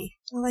into tea.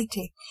 I like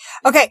tea.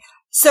 Okay.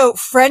 So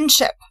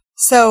friendship.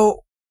 So,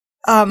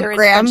 Graham.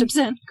 Friendship's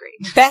in.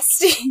 Great.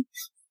 Bestie.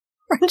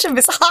 Friendship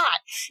is hot.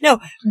 No,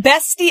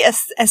 bestie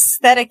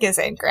aesthetic is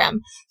in,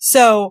 Graham.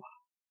 So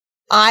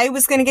I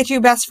was going to get you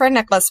a best friend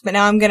necklace, but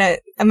now I'm going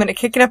to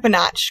kick it up a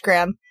notch,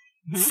 Graham.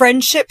 Mm-hmm.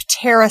 Friendship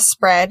Tarot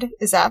spread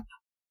is up.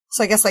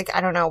 So I guess, like,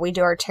 I don't know, we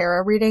do our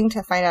tarot reading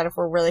to find out if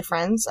we're really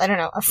friends. I don't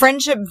know. A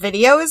friendship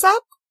video is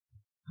up.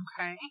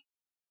 Okay.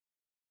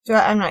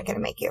 I'm not going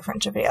to make you a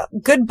friendship video.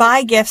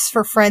 Goodbye gifts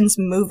for friends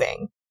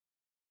moving.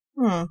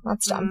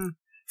 That's dumb.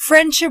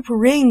 Friendship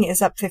ring is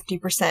up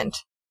 50%.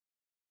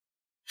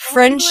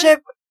 Friendship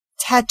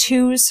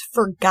tattoos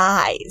for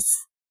guys.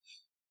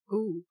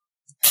 Ooh.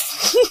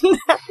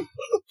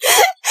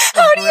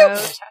 How do you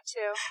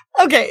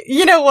tattoo? Okay,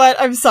 you know what?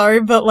 I'm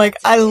sorry, but like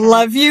I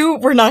love you.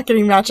 We're not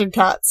getting matching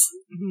tats.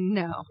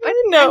 No, but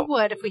I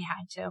would if we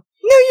had to. No,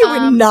 you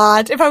would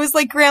not. If I was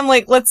like, Graham,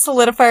 like let's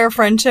solidify our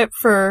friendship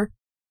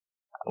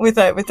with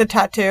a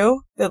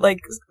tattoo that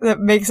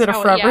makes it a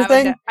forever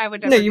thing. I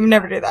would. No, you would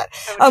never do that.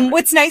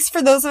 What's nice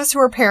for those of us who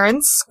are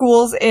parents,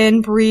 schools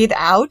in, breathe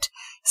out.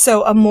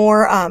 So a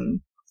more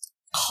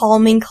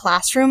calming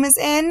classroom is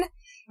in.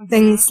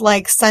 Things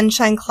like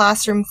sunshine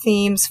classroom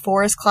themes,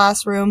 forest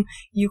classroom,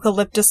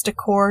 eucalyptus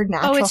decor,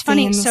 natural themes. Oh, it's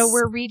funny. So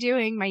we're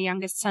redoing my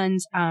youngest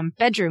son's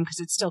bedroom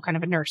because it's still kind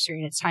of a nursery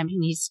and it's time,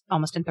 and he's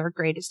almost in 3rd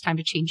grade. It's time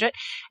to change it.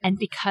 And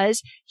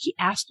because he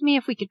asked me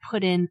if we could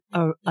put in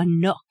a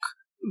nook,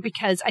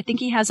 because I think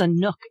he has a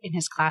nook in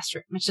his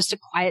classroom. It's just a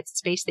quiet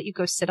space that you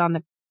go sit on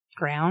the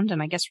ground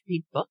and I guess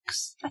read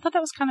books. I thought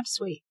that was kind of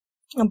sweet.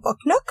 A book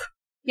nook?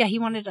 Yeah, he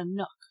wanted a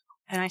nook.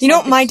 And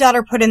what my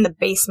daughter put in the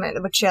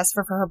basement, which she asked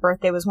for her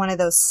birthday, was one of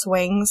those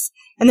swings.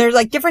 And there's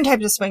like different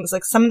types of swings.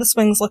 Like some of the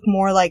swings look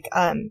more like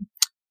a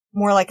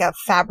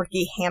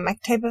fabric-y hammock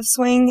type of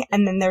swing.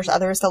 And then there's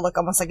others that look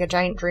almost like a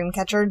giant dream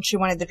catcher. And she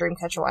wanted the dream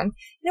catcher one. And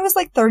it was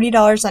like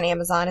 $30 on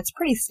Amazon. It's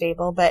pretty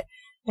stable. But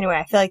anyway,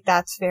 I feel like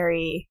that's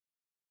very...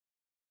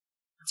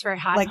 It's very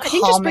hot. Like I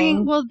think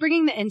calming. just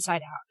bringing the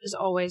inside out is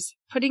always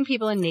putting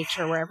people in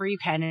nature wherever you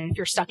can. And if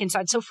you're stuck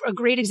inside, so a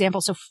great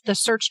example. So the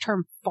search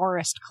term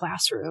forest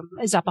classroom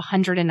is up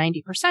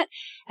 190%.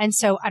 And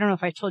so I don't know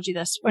if I told you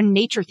this, or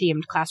nature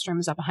themed classroom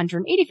is up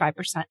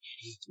 185%.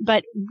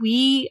 But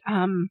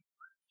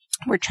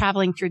we're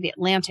traveling through the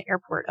Atlanta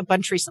airport a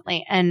bunch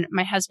recently, and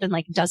my husband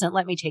doesn't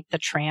let me take the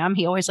tram.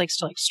 He always likes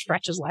to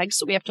stretch his legs,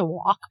 so we have to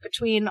walk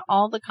between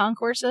all the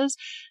concourses.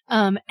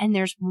 And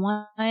there's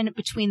one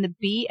between the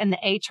B and the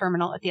A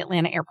terminal at the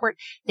Atlanta airport.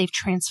 They've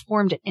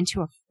transformed it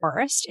into a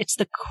forest. It's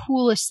the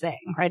coolest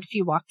thing, right? If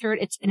you walk through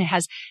it, it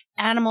has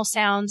animal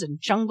sounds and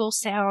jungle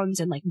sounds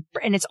and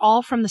it's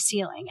all from the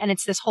ceiling, and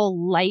it's this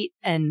whole light,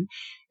 and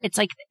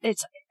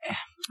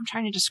I'm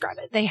trying to describe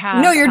it. They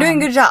have... No, you're doing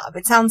a good job.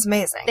 It sounds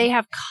amazing. They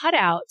have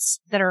cutouts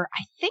that are,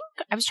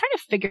 I was trying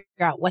to figure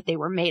out what they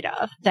were made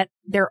of, that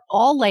they're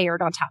all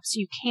layered on top. So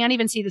you can't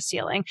even see the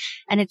ceiling.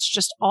 And it's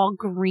just all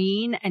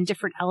green and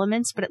different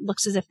elements, but it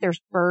looks as if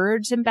there's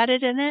birds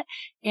embedded in it.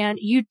 And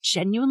you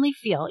genuinely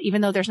feel,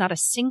 even though there's not a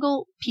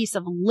single piece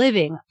of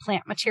living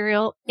plant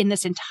material in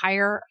this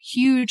entire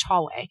huge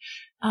hallway,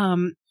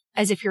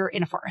 as if you're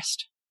in a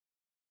forest.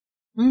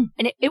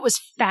 And it was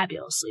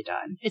fabulously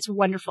done. It's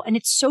wonderful. And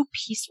it's so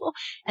peaceful.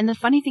 And the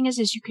funny thing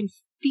is you can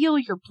feel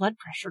your blood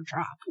pressure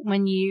drop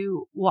when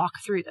you walk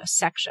through this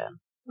section.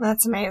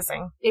 That's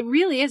amazing. It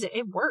really is.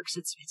 It works.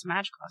 It's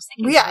magical. I was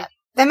thinking,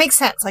 that makes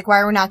sense. Why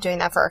are we not doing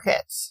that for our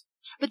kids?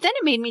 But then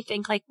it made me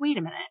think, wait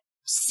a minute.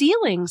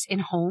 Ceilings in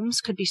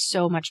homes could be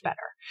so much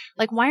better.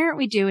 Why aren't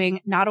we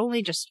doing not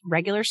only just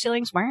regular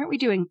ceilings? Why aren't we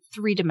doing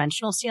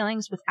 3-dimensional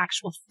ceilings with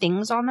actual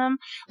things on them?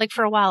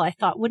 For a while, I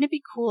thought, wouldn't it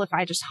be cool if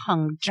I just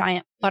hung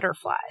giant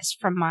butterflies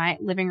from my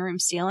living room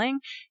ceiling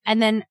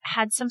and then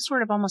had some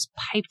sort of almost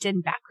piped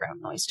in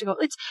background noise to go,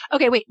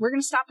 okay, wait, we're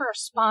going to stop for our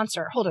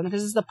sponsor. Hold on,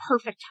 because this is the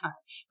perfect time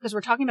because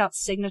we're talking about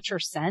signature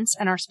scents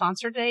and our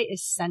sponsor today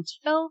is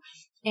Scentville.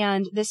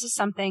 And this is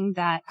something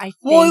that I think...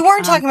 Well, we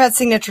weren't talking about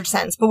signature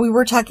scents, but we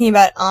were talking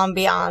about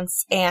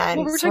ambiance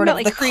and sort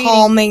of the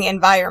calming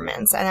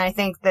environments. And I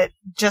think that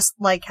just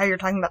like how you're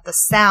talking about the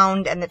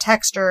sound and the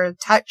texture,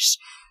 touch,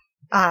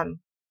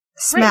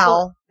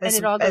 smell, and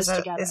it all goes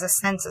together. Is a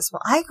sense as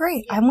well. I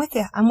agree. Yeah. I'm with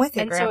you. And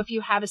Graham. So if you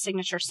have a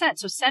signature scent,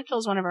 so Scentville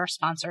is one of our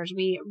sponsors.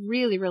 We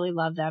really, really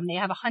love them. They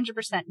have 100%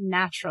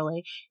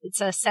 naturally. It's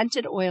a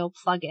scented oil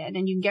plug-in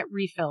and you can get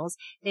refills.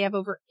 They have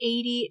over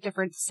 80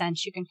 different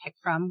scents you can pick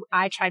from.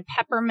 I tried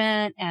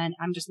peppermint and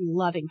I'm just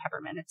loving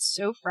peppermint. It's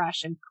so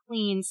fresh and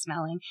clean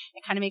smelling.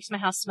 It kind of makes my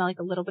house smell like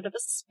a little bit of a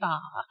spa.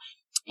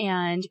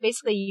 And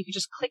basically you can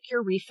just click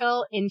your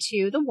refill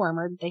into the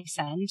warmer they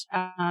send.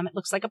 It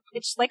looks like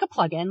it's like a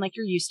plug-in like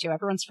you're used to,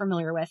 everyone's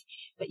familiar with,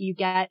 but you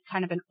get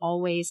kind of an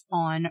always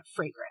on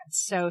fragrance.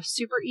 So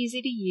super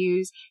easy to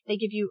use. They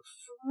give you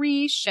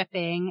free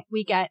shipping.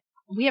 We have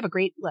a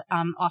great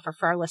offer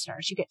for our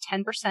listeners. You get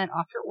 10%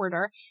 off your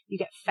order. You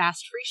get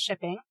fast free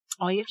shipping.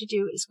 All you have to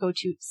do is go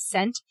to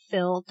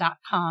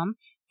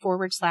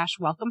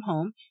Scentville.com/welcome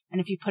home.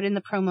 And if you put in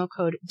the promo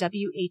code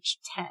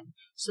WH10,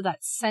 so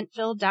that's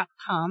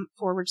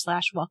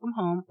Scentville.com/welcome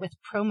home with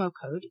promo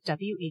code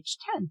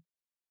WH10.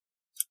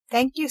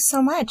 Thank you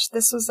so much.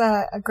 This was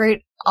a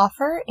great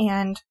offer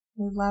and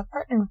we love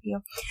partnering with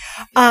you.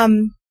 Yeah,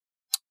 okay.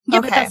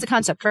 But that's the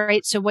concept,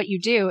 right? So what you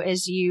do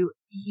is you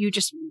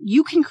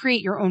can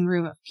create your own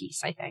room of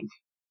peace, I think.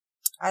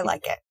 I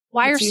like it.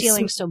 Why are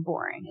ceilings so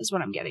boring is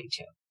what I'm getting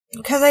to.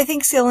 Because I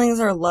think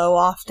ceilings are low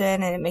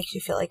often and it makes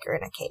you feel like you're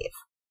in a cave.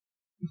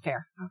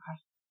 Fair. Okay.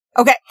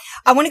 Okay.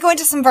 I want to go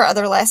into some of our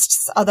other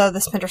lists, although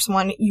this Pinterest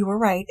one, you were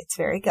right. It's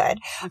very good.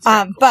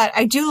 Cool. But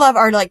I do love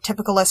our like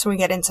typical list when we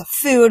get into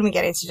food, we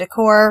get into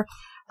decor.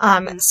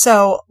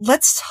 So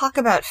let's talk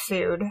about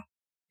food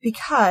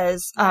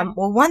because,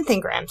 well, one thing,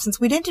 Graham, since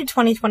we didn't do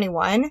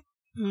 2021,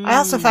 I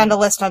also found a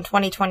list on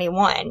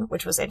 2021,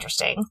 which was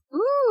interesting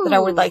that I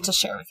would like to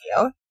share with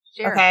you.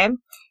 Sure. Okay.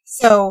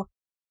 So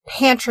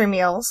pantry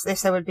meals, they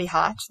said would be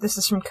hot. This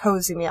is from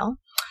Cozy Meal.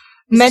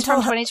 Wait,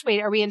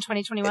 are we in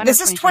 2021?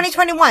 This is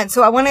 2021,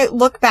 so I want to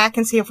look back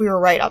and see if we were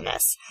right on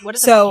this. What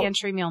does a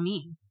pantry meal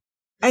mean?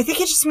 I think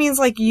it just means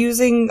like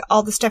using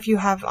all the stuff you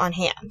have on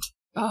hand.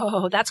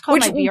 Oh, that's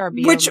called my VRBO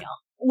meal.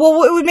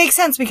 Well, it would make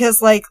sense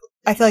because like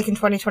I feel like in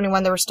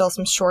 2021 there were still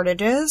some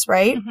shortages,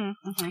 right?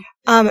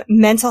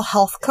 Mental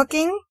health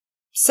cooking.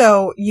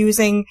 So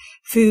using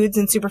foods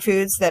and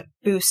superfoods that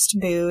boost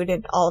mood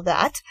and all of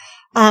that.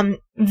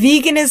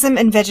 Veganism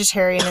and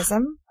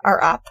vegetarianism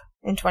are up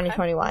in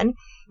 2021. Okay.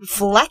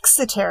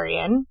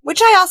 Flexitarian,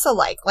 which I also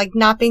like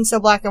not being so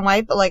black and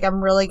white, but like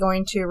I'm really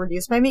going to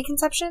reduce my meat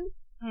consumption.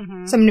 So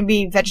I'm going to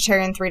be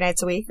vegetarian 3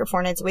 nights a week or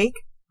 4 nights a week.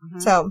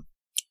 So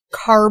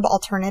carb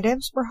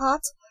alternatives were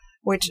hot,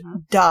 which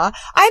duh.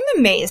 I'm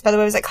amazed. By the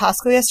way, I was at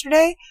Costco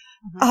yesterday.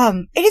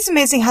 It is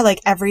amazing how like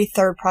every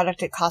third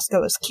product at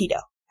Costco is keto.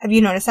 Have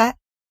you noticed that?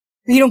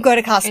 You don't go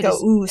to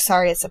Costco. Ooh,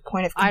 sorry, it's a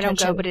point of contention. I don't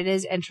go, but it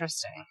is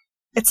interesting.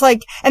 It's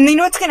like, and you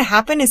know what's going to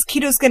happen is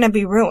keto's going to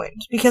be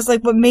ruined because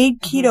like what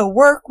made keto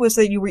work was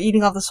that you were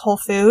eating all this whole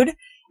food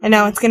and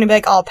now it's going to be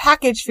like all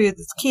packaged food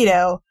that's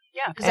keto.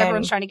 Yeah, because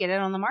everyone's trying to get it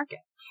on the market.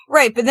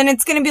 Right, but then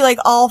it's going to be like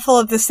all full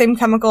of the same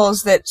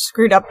chemicals that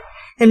screwed up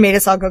and made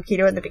us all go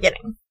keto in the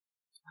beginning.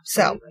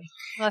 Absolutely.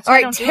 So, all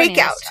right,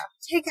 takeout.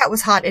 Takeout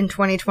was hot in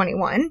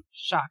 2021.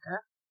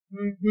 Shocker.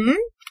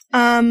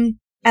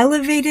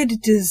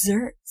 Elevated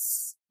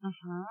desserts.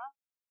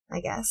 I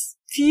guess.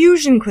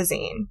 Fusion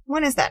cuisine.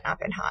 When has that not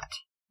been hot?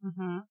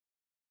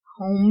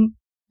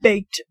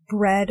 Home-baked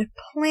bread,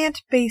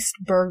 plant-based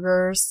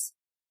burgers.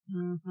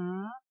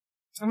 I'm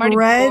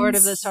already bored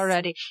of this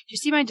already. Do you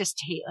see my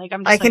distaste? Like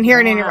I can hear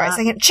it in your voice.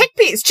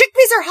 Chickpeas.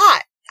 Chickpeas are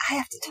hot. I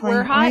have to tell you.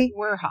 We're hot.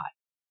 We're hot.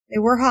 They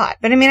were hot.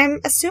 But I mean,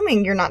 I'm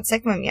assuming you're not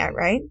sick of them yet,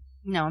 right?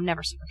 No, I'm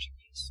never sick of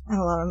chickpeas. I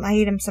love them. I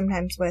eat them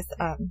sometimes with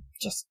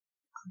just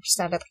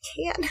out of the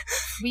can.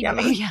 We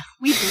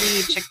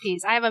bleed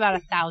chickpeas. I have about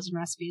 1,000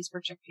 recipes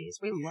for chickpeas.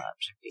 We love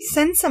chickpeas.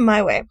 Send some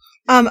my way.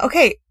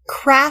 Okay,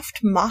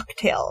 craft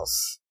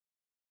mocktails.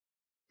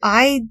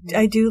 I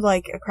do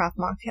like a craft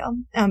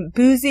mocktail.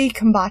 Boozy,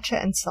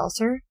 kombucha, and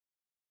seltzer.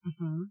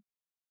 I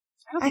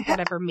don't think that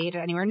ever made it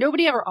anywhere.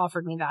 Nobody ever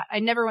offered me that. I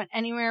never went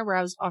anywhere where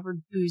I was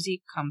offered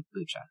boozy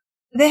kombucha.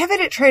 They have it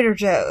at Trader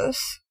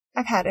Joe's.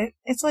 I've had it.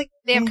 It's like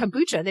they have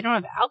kombucha. They don't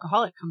have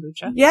alcoholic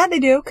kombucha. Yeah, they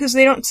do because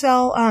they don't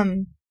sell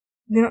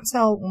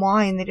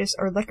wine. They just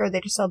or liquor.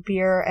 They just sell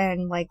beer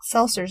and like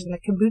seltzers, and the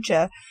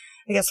kombucha,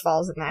 I guess,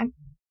 falls in that.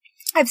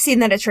 I've seen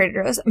that at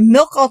Trader Joe's.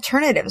 Milk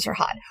alternatives are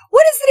hot.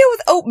 What is the deal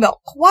with oat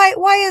milk?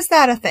 Why is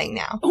that a thing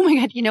now? Oh my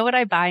God. You know what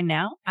I buy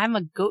now? I'm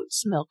a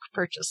goat's milk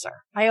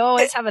purchaser. I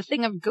always have a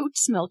thing of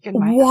goat's milk in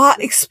my What?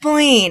 house.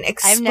 Explain.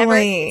 It's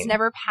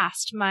never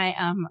passed my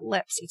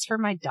lips. It's for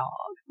my dog.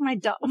 My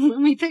dog,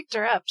 when we picked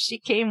her up, she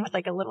came with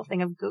like a little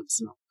thing of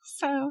goat's milk.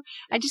 So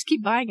I just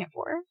keep buying it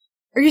for her.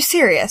 Are you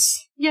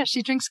serious? Yeah,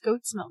 she drinks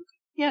goat's milk.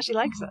 Yeah, she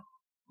likes it.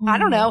 I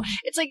don't know.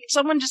 It's like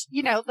someone just,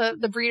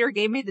 the breeder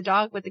gave me the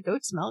dog with the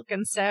goat's milk.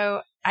 And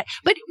so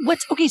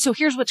so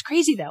here's what's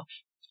crazy though.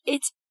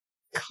 It's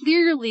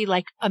clearly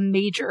like a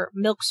major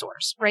milk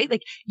source, right?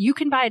 Like you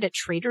can buy it at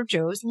Trader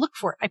Joe's. Look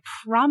for it. I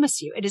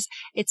promise you it's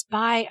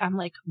by,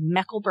 like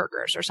Meckel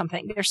Burgers or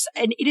something.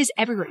 And it is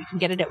everywhere. You can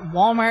get it at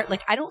Walmart.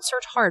 Like I don't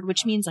search hard,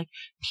 which means like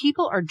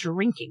people are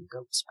drinking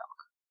goat's milk.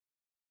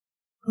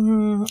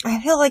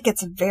 I feel like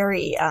it's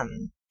very,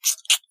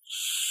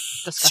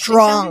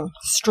 disgusting.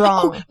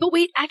 Strong. Oh, but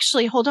wait,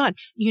 actually, hold on.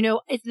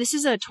 This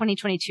is a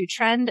 2022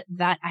 trend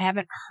that I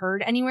haven't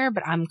heard anywhere,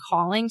 but I'm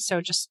calling.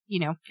 So just,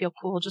 feel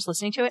cool just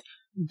listening to it.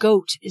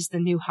 Goat is the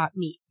new hot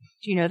meat.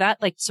 Do you know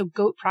that? Like, so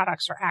goat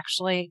products are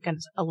actually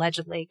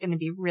allegedly going to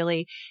be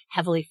really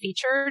heavily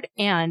featured.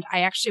 And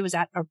I actually was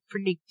at a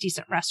pretty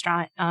decent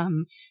restaurant,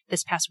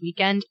 this past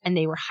weekend and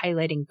they were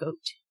highlighting goat.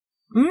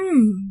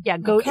 Yeah.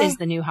 Goat is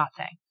the new hot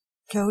thing.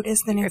 Goat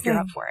is the new thing. If you're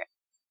up for it.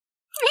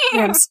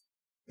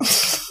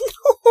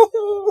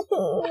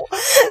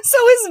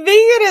 So is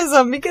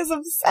veganism because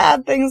of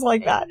sad things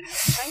like that.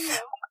 I know.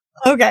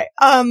 Okay.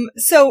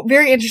 So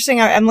very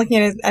interesting. I'm looking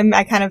at it.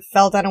 I kind of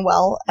fell down a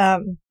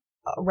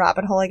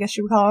rabbit hole, I guess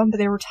you would call them, but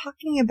they were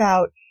talking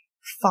about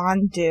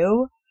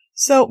fondue.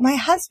 So my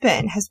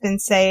husband has been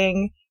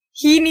saying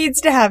he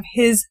needs to have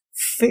his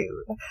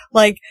food.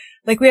 Like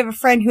we have a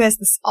friend who has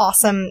this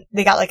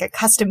they got like a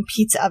custom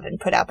pizza oven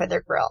put out by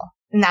their grill.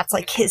 And that's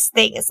like his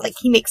thing. Is like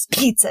he makes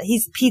pizza.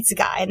 He's a pizza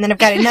guy. And then I've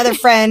got another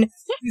friend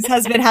whose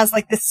husband has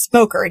like this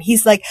smoker, and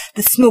he's like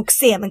the smoked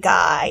salmon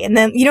guy. And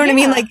then you know what I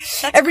mean? Like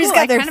everybody's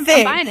got their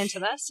thing. I'm buying into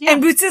this. Yeah.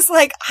 And Boots is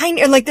like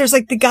there's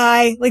like the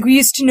guy, like we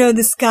used to know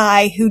this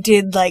guy who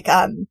did like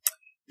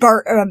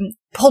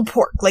pulled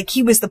pork. Like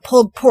he was the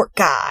pulled pork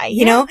guy,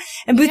 you know?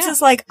 And Boots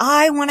is like,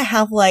 I want to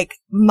have like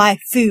my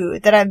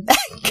food that I'm that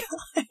guy.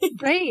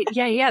 Right.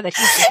 Yeah. That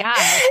he's the guy.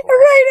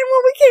 Right. And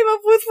what we came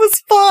up with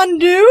was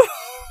fondue.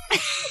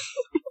 Because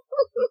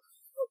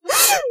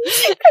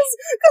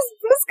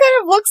this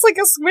kind of looks like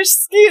a Swiss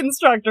ski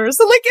instructor,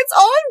 so like it's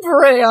on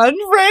brand,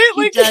 right?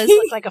 He does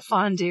look like a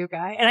fondue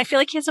guy, and I feel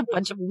like he has a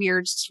bunch of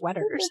weird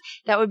sweaters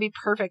that would be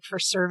perfect for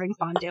serving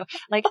fondue,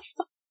 like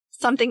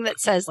something that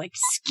says like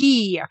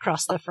ski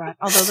across the front.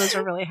 Although those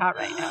are really hot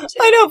right now too.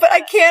 I know, but I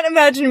can't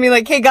imagine me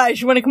like, hey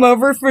guys, you want to come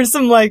over for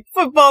some like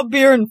football,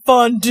 beer, and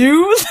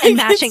fondue,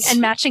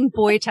 and matching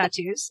boy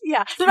tattoos.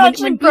 Yeah,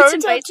 when Boots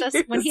invites us,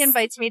 when he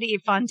invites me to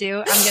eat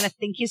fondue, I'm gonna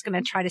think he's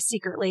gonna try to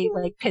secretly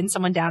like pin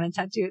someone down and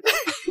tattoo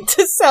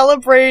to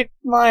celebrate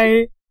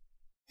my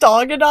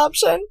dog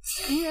adoption.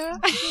 Yeah.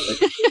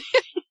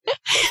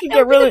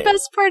 Get really the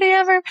best party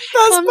ever.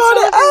 Best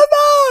party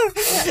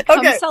ever.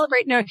 Come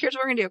celebrate. No, here's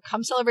what we're gonna do.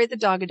 Come celebrate the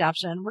dog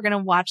adoption. We're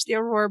gonna watch the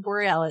Aurora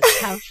Borealis,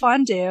 have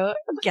fondue,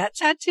 get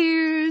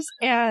tattoos,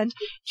 and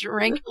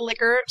drink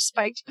liquor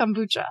spiked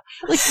kombucha.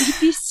 Like it'd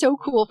be so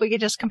cool if we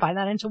could just combine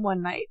that into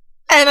one night.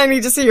 And I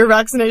need to see your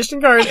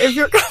vaccination card if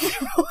you're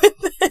comfortable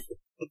with it.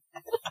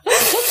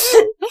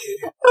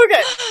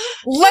 Okay,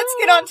 let's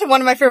get on to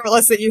one of my favorite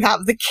lists that you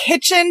have, the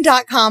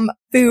Kitchen.com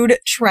food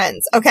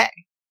trends. Okay.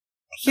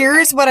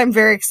 Here's what I'm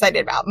very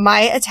excited about.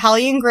 My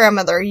Italian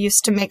grandmother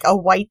used to make a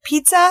white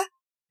pizza,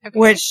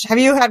 which, have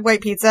you had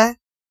white pizza?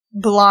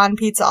 Blonde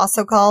pizza,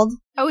 also called?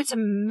 Oh, it's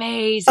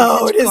amazing.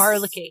 Oh, it's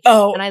garlicky.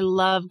 Oh. And I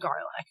love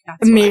garlic.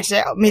 That's me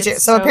too.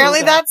 So apparently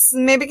good. That's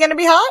maybe going to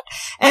be hot.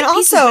 And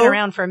also, pizza's been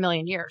around for a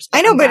million years.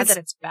 I know, I'm but glad that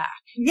it's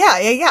back.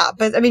 Yeah.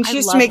 But I mean, she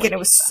used to make it. It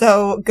was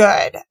so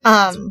good. It's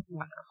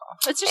wonderful.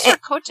 It's just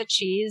ricotta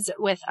cheese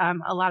with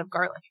a lot of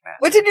garlic in it.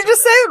 What did you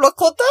just say?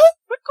 Ricotta?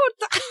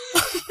 Ricotta.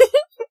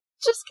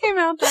 Just came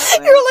out that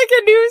way. You're like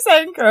a news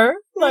anchor.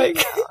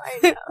 Like,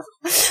 I know.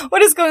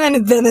 What is going on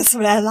in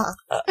Venezuela?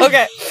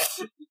 Okay.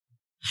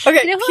 You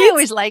know who I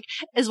always like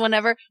is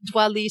whenever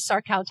Dwali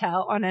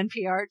Sarkautou on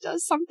NPR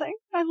does something.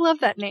 I love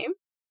that name.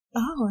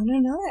 Oh, I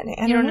don't know that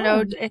name. You don't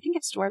know? I think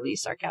it's Dwali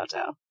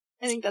Sarkautou.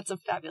 I think that's a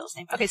fabulous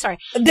name. Okay, sorry.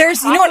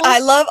 There's, you know what I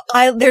love?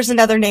 There's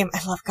another name.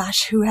 I love,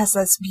 gosh, who has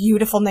this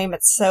beautiful name?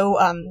 It's so,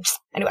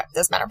 anyway,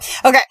 doesn't matter.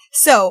 Okay,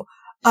 so,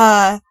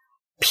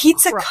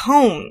 pizza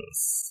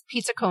cones.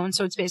 Pizza cone,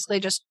 so it's basically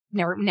just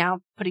now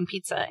putting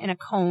pizza in a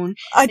cone.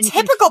 A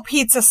typical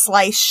pizza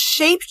slice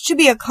shaped to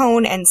be a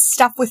cone and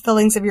stuffed with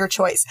fillings of your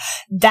choice.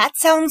 That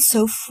sounds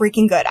so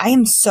freaking good. I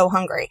am so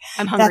hungry.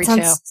 I'm hungry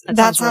too.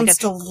 That sounds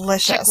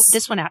delicious. Check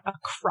this one out. A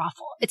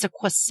croffle. It's a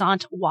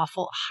croissant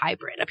waffle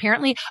hybrid.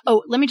 Apparently,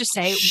 let me just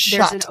say,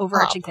 there's an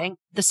overarching thing.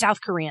 The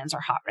South Koreans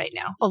are hot right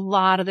now. A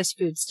lot of this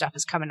food stuff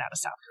is coming out of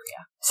South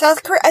Korea.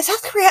 South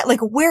Korea, like,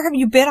 where have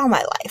you been all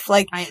my life?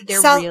 Like, they're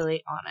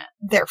really on it.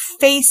 Their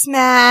face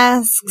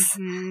masks,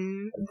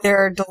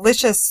 their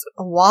delicious this?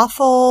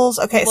 Waffles.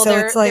 Okay, Well, so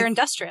it's like they're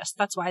industrious.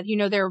 That's why,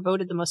 they're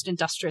voted the most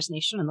industrious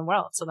nation in the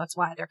world. So that's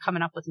why they're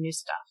coming up with new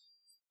stuff.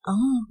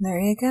 oh, there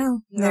you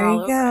go. They're There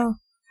all you go.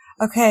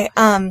 Okay.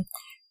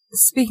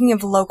 Speaking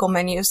of local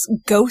menus,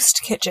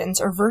 ghost kitchens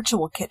or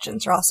virtual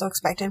kitchens are also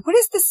expected. What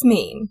does this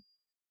mean?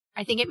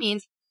 I think it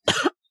means,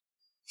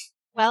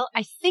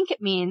 I think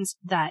it means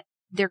that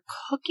they're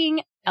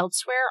cooking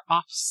elsewhere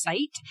off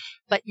site,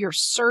 but you're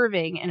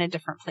serving in a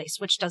different place,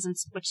 which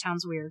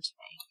sounds weird to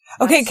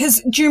me. Okay,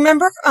 because do you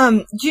remember,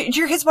 do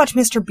your kids watch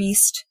Mr.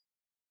 Beast?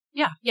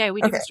 Yeah,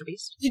 we do Okay. Mr.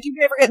 Beast. Did you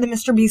ever get the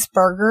Mr. Beast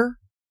burger?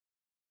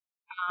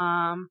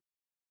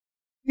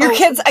 Your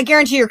kids, I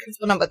guarantee your kids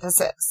will know what this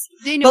is.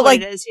 They know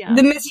what it is, yeah.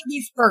 The Mr.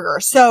 Beast burger.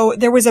 So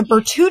there was a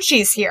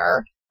Bertucci's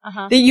here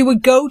that you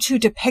would go to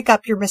pick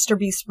up your Mr.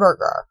 Beast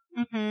burger.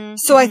 Mm-hmm,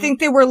 So I think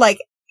they were like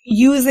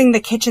using the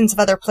kitchens of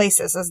other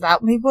places. Is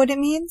that maybe what it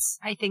means?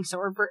 I think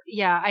so.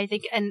 I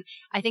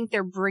think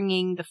they're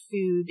bringing the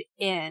food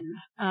in.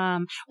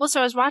 So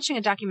I was watching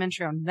a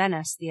documentary on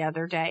Venice the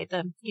other day,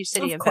 the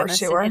city of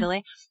Venice in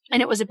Italy,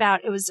 and it was a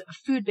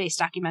food-based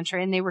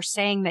documentary, and they were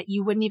saying that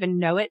you wouldn't even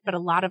know it, but a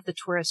lot of the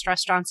tourist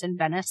restaurants in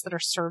Venice that are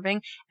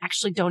serving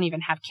actually don't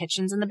even have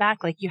kitchens in the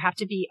back. Like, you have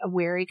to be a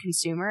wary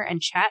consumer and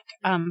check,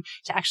 to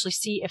actually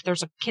see if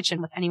there's a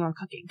kitchen with anyone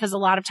cooking. Because a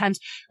lot of times,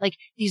 like,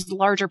 these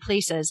larger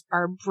places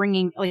are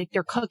bringing, like,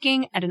 they're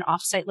cooking at an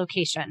off-site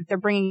location. They're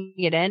bringing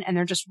it in and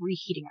they're just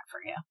reheating it for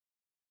you.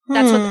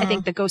 That's what I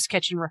think the ghost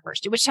kitchen refers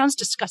to, which sounds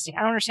disgusting.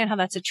 I don't understand how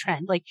that's a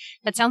trend. Like,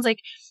 that sounds like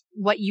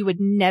what you would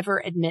never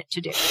admit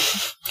to do.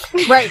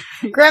 Right.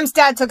 Graham's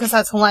dad took us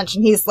out to lunch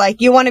and he's like,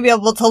 you want to be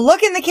able to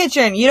look in the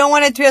kitchen. You don't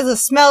want it to be able to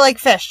smell like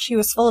fish. He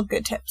was full of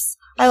good tips.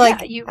 I like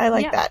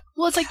that.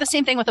 Well, it's like the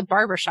same thing with a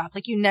barbershop.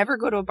 Like, you never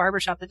go to a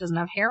barbershop that doesn't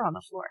have hair on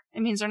the floor.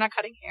 It means they're not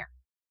cutting hair.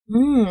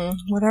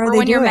 What are or they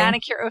when doing? your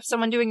manicure, if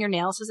someone doing your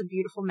nails is a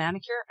beautiful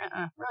manicure,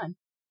 run.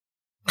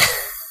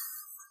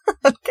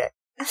 Okay.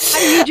 How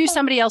do you do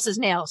somebody else's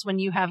nails when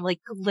you have like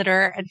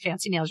glitter and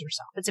fancy nails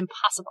yourself? It's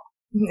impossible.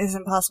 It's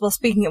impossible.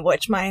 Speaking of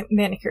which, my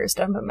manicure is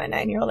done by my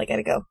 9-year-old. I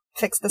gotta go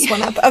fix this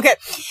one up. Okay.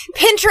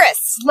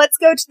 Pinterest. Let's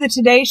go to the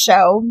Today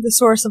Show, the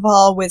source of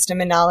all wisdom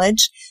and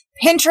knowledge.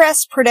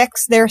 Pinterest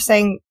predicts, they're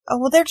saying,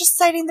 they're just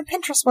citing the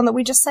Pinterest one that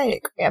we just cited,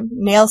 Graham.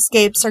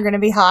 Nailscapes are gonna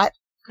be hot.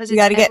 Because it's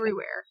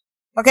everywhere.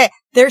 Okay.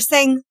 They're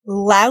saying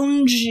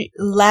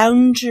lingerie.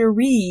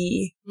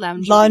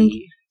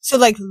 So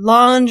like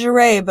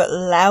lingerie, but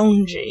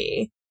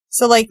loungy.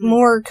 So like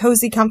more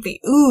cozy,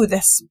 comfy. Ooh,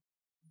 this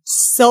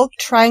silk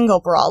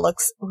triangle bra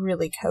looks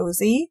really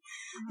cozy.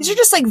 These are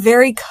just like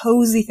very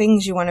cozy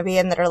things you want to be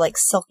in that are like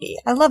silky.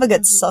 I love a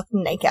good silk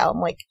nightgown.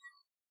 Like,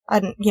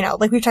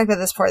 like we've talked about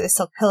this before, the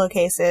silk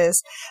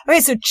pillowcases.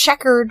 Okay, so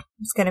checkered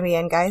is going to be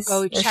in, guys.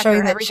 Oh, they're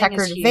showing that everything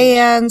checkered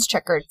Vans,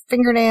 checkered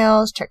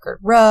fingernails, checkered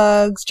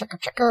rugs,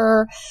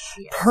 checker.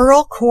 Yeah.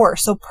 Pearl core.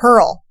 So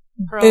pearl.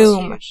 Pearl's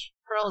boom. Huge.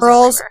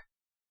 Pearls. Everywhere.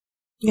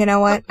 You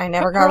know what? I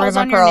never got rid of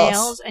my pearls. pearls. Your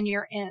nails and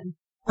you're in.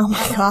 Oh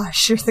my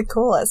gosh, you're the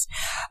coolest.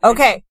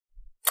 Okay.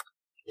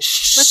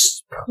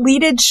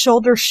 Pleated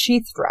shoulder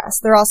sheath dress.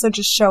 They're also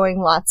just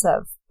showing lots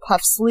of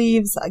puff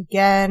sleeves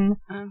again.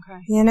 Okay.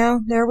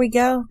 There we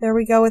go. There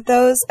we go with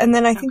those. And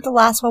then I think the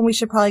last one we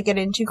should probably get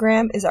into,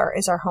 Graham, is our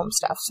home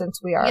stuff, since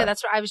we are. Yeah,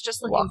 that's what I was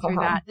just looking through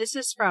that. This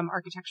is from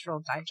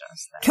Architectural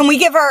Digest. Can we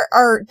give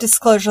our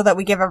disclosure that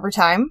we give every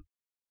time?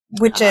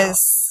 Which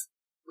is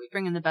we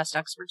bring in the best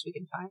experts we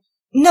can find.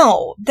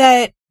 No,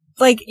 that,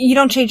 like, you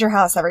don't change your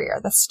house every year.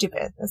 That's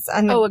stupid.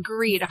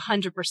 Agreed,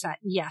 100%.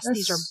 Yes,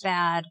 these are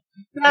bad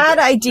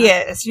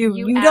ideas.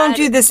 You don't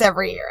do this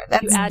every year.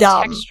 That's you add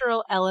dumb.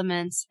 Textural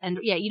elements, and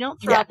you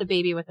don't throw out the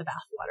baby with the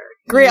bathwater.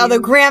 Great, although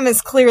Graham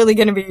is clearly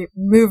going to be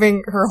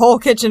moving her whole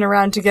kitchen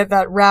around to get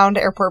that round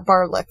airport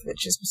bar look that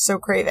she's so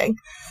craving.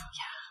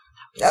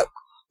 Yeah.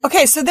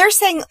 Okay, so they're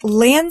saying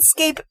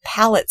landscape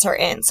palettes are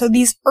in. So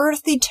these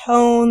earthy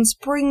tones,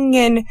 bringing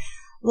in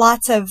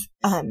lots of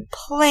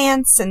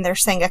plants, and they're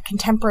saying a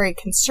contemporary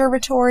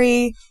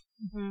conservatory.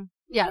 Mm-hmm.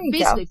 Yeah,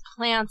 basically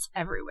plants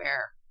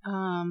everywhere.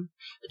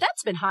 But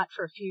that's been hot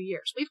for a few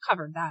years. We've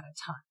covered that a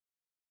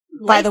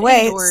ton. By the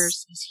way,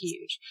 indoors is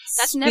huge.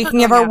 That's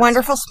speaking of our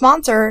wonderful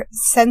sponsor,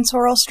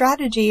 Sensorial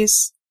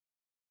Strategies.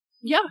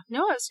 Yeah,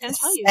 no, I was going to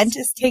tell you. Scent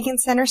is taking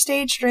center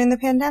stage during the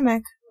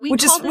pandemic,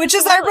 which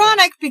is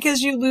ironic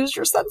because you lose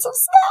your sense of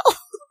smell.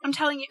 I'm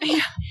telling you.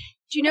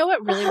 Do you know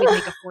what really would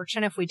make a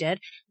fortune if we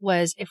did?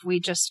 Was if we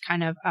just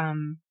kind of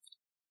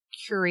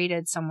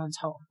curated someone's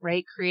home,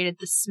 right? Created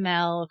the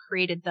smell,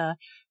 created the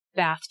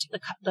bath,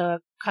 the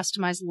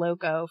customized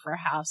logo for a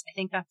house. I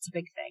think that's a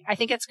big thing. I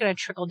think it's going to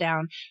trickle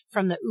down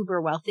from the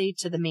uber wealthy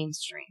to the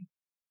mainstream.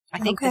 I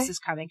think this is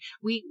coming.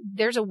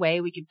 There's a way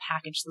we can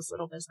package this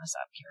little business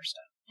up,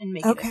 Kirsten, and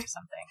make it into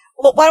something.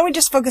 Well, why don't we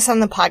just focus on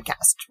the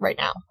podcast right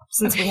now,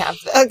 since we have,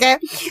 okay?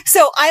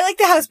 So I like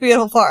the House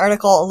Beautiful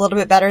article a little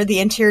bit better. The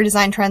interior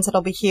design trends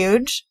that'll be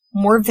huge.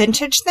 More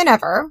vintage than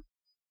ever.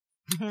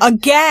 Mm-hmm.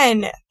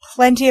 Again,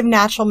 plenty of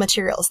natural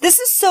materials. This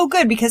is so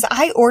good because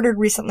I ordered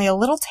recently a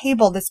little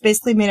table that's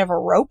basically made of a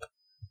rope.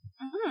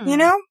 Mm-hmm.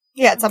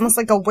 Yeah, it's almost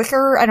like a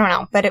wicker. I don't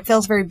know, but it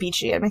feels very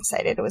beachy. I'm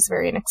excited. It was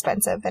very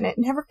inexpensive, and it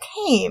never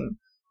came.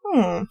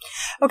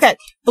 Okay,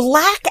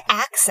 black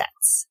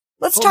accents.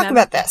 Let's talk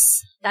about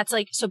this. That's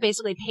like, so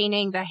basically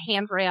painting the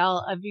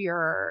handrail of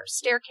your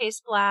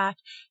staircase black,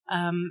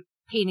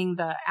 painting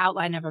the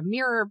outline of a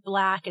mirror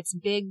black. It's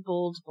big,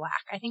 bold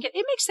black. I think it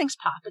makes things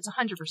pop. It's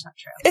 100%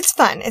 true. It's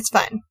fun. It's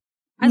fun.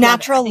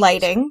 Natural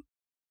lighting.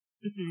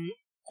 Mm-hmm.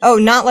 Oh,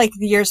 not like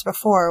the years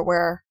before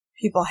where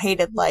people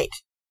hated light.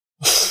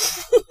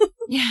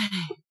 Yeah.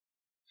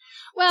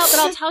 Well, but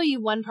I'll tell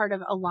you one part of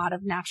a lot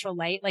of natural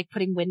light, like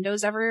putting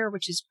windows everywhere,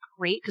 which is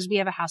great because we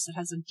have a house that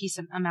has a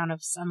decent amount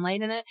of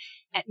sunlight in it.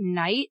 At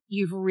night,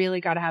 you've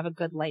really got to have a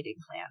good lighting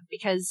plan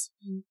because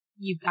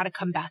you've got to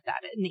combat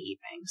that in the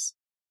evenings.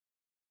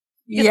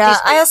 Yeah,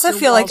 I also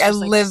feel like I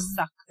live...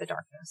 suck the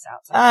darkness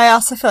out. I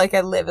also feel like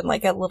I live in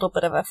like a little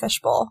bit of a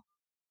fishbowl.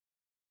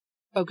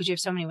 Oh, because you have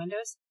so many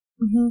windows?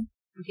 Mm-hmm.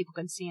 And people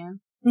can see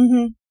in?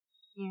 Mm-hmm.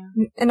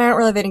 Yeah. And I don't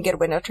really have any good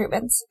window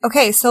treatments.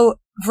 Okay, so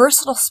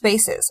versatile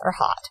spaces are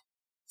hot.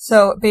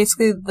 So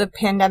basically the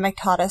pandemic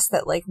taught us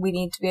that like we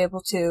need to be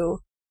able to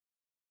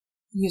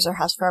use our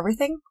house for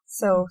everything.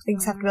 So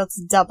things have to be able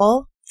to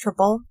double,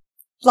 triple,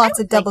 lots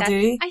of double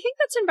duty. I think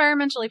that's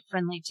environmentally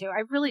friendly too.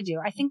 I really do.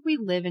 I think we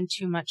live in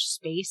too much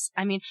space.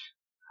 I mean,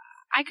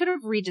 I could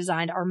have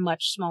redesigned our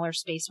much smaller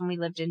space when we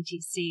lived in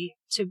DC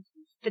to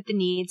fit the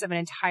needs of an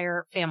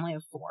entire family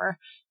of 4.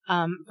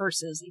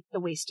 Versus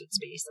the wasted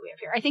space that we have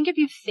here. I think if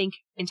you think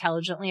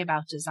intelligently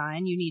about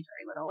design, you need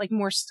very little, like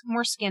more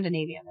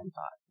Scandinavian than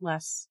thought,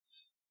 less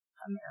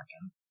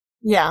American.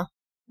 Yeah.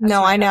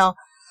 No, I know.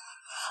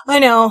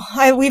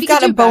 We've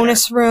got a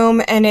bonus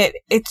room and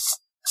it's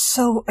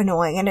so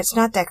annoying and it's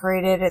not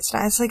decorated. It's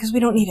like, because we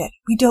don't need it.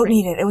 We don't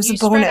need it. It was a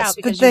bonus. Spread out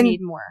because but then you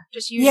need more.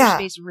 Just use your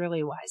space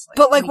really wisely.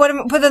 But like,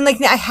 but then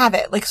like, I have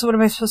it. Like, so what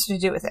am I supposed to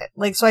do with it?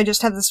 Like, so I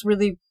just have this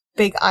really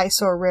big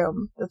eyesore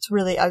room that's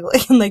really ugly.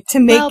 And like to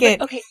make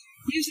it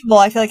usable,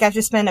 I feel like I have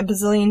to spend $1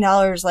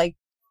 bazillion like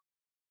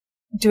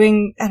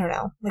doing, I don't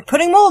know, like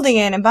putting molding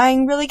in and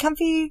buying really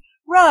comfy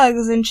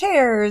rugs and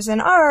chairs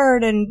and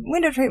art and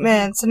window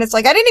treatments. And it's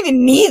like, I didn't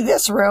even need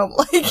this room,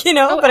 like, you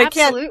know, but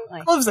absolutely. I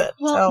can't close it.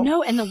 Well,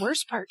 no, and the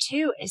worst part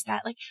too is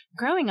that like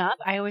growing up,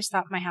 I always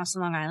thought my house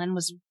in Long Island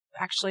was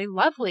actually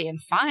lovely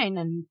and fine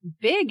and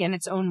big in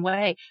its own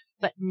way.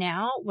 But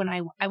now, when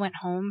I went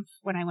home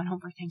for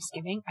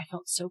Thanksgiving, I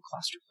felt so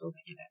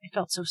claustrophobic in it. It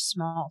felt so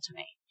small to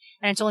me,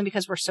 and it's only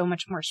because we're so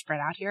much more spread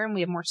out here and we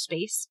have more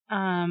space.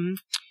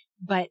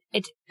 But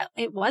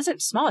it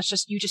wasn't small. It's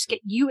just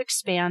you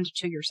expand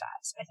to your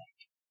size, I think.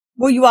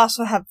 Well, you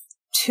also have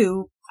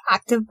 2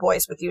 active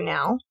boys with you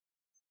now,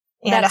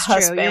 and that's a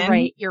husband.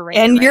 True. You're right.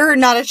 And you're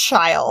not a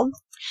child,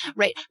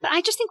 right? But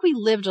I just think we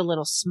lived a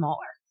little smaller.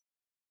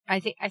 I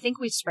think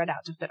we spread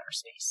out to fit our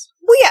space.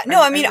 Well, yeah,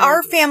 no, I mean,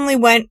 our family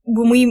went,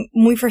 when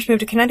we first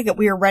moved to Connecticut,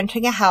 we were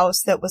renting a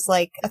house that was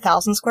like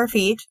 1,000 square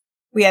feet.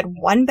 We had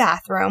 1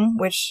 bathroom,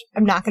 which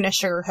I'm not going to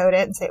sugarcoat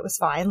it and say it was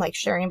fine. Like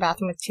sharing a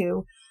bathroom with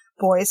 2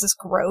 boys is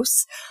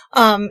gross.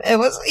 It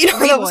was, you know,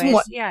 3 that boys, was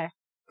one. Yeah.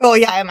 Well,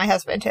 yeah, and my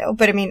husband too.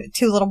 But I mean,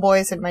 2 little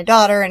boys and my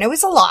daughter, and it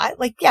was a lot.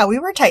 Like, yeah, we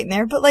were tight in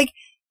there, but like,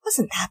 it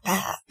wasn't that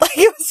bad. Like,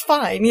 it was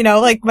fine, you know,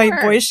 like my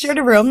boys shared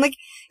a room. Like,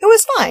 it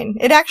was fine.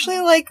 It actually,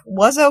 like,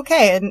 was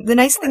okay. And the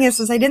nice thing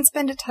is I didn't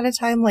spend a ton of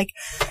time, like,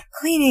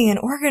 cleaning and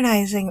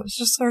organizing. It was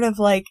just sort of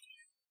like,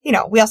 you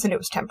know, we also knew it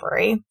was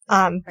temporary.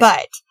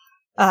 But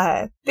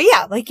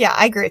yeah, like, yeah,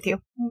 I agree with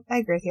you.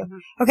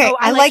 Okay.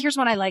 Oh, here's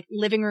one I like,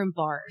 living room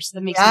bars.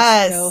 That makes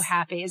me so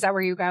happy. Is that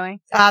where you're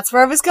going? That's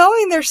where I was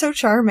going. They're so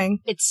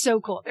charming. It's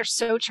so cool. They're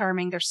so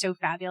charming. They're so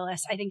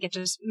fabulous. I think it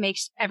just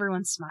makes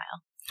everyone smile.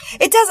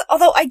 It does,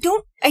 although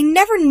I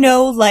never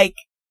know, like,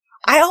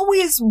 I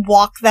always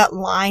walk that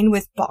line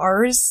with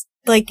bars,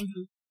 like,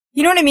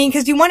 you know what I mean?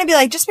 Because you want to be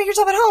like, just make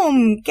yourself at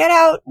home, get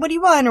out, what do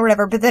you want, or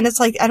whatever, but then it's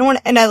like, I don't want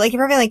to, and I like, if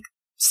you're having like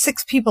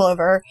 6 people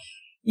over,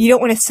 you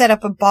don't want to set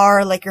up a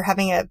bar like you're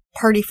having a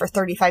party for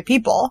 35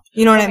 people,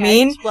 you know what I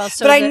mean? Well,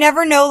 but I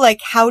never know,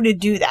 like, how to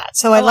do that,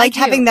 so I like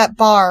having that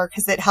bar,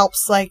 because it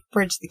helps, like,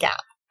 bridge the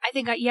gap. I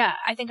think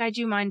I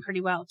do mine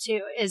pretty well,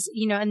 too, is,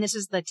 you know, and this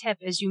is the tip,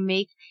 is you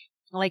make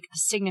like a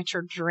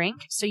signature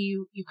drink. So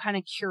you kind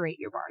of curate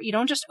your bar. You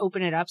don't just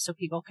open it up so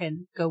people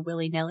can go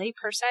willy-nilly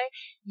per se.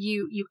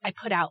 I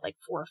put out like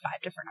 4 or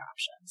 5 different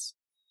options.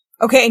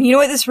 Okay. And you know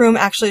what this room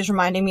actually is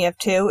reminding me of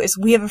too, is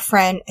we have a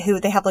friend who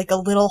they have like a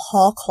little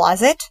hall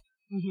closet.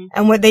 Mm-hmm.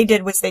 And what they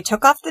did was they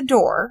took off the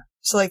door.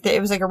 So like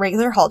it was like a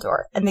regular hall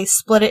door and they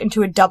split it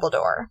into a double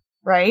door.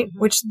 Right? Mm-hmm.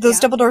 Which those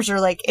double doors are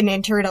like, an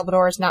interior double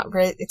door is not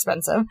very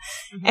expensive.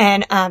 Mm-hmm.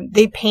 And,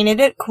 they painted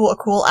it a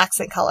cool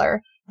accent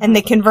color. And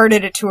they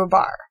converted it to a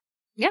bar.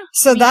 Yeah.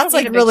 So that's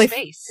like really,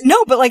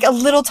 no, but like a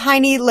little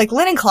tiny like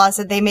linen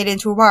closet they made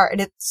into a bar.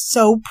 And it's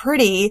so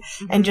pretty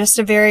and just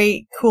a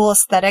very cool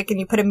aesthetic. And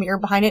you put a mirror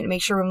behind it and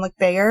makes your room look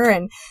bigger.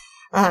 And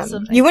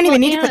you wouldn't even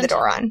need to put the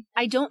door on.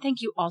 I don't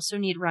think you also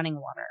need running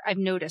water. I've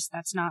noticed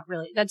that's not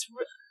really,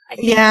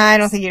 I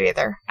don't think you do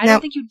either. I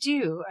don't think you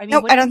do. I mean,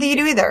 nope, I don't think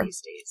you do either.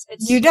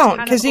 You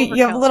don't, because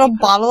you have a little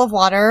bottle of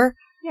water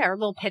Yeah, or a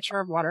little pitcher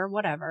of water,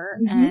 whatever.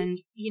 Mm-hmm. And,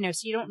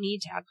 so you don't need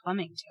to add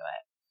plumbing to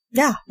it.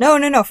 Yeah.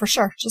 No, for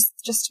sure. Just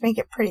to make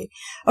it pretty.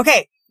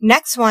 Okay.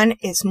 Next one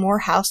is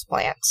more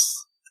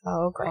houseplants.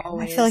 Oh, great.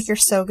 Always. I feel like you're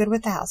so good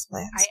with the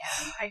houseplants.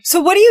 I am.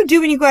 So what do you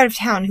do when you go out of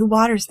town? Who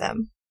waters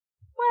them?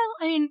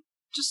 Well,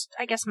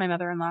 I guess my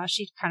mother-in-law,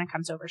 she kind of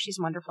comes over. She's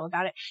wonderful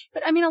about it.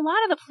 But a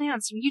lot of the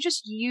plants, you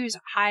just use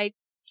high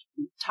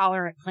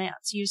tolerant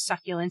plants, use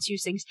succulents,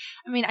 use things.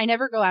 I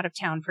never go out of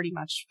town pretty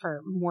much for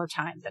more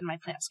time than my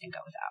plants can go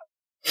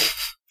without.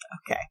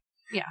 Okay.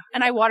 Yeah.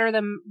 And I water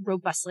them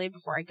robustly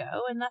before I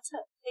go, and that's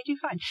it. They do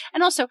fine.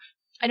 And also,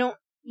 I don't,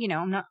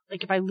 I'm not,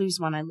 like, if I lose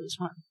one, I lose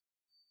one.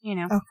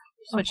 Okay.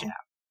 Switch it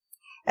out.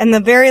 And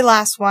the very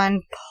last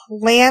one,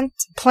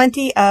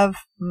 plenty of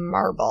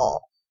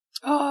marble.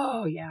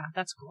 Oh, yeah.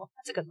 That's cool.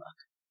 That's a good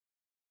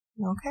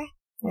look. Okay.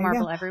 There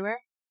Marble everywhere.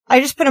 I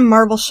just put a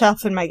marble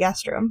shelf in my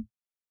guest room.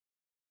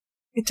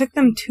 It took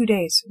them 2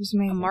 days. It was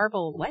amazing. A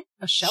marble what?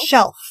 A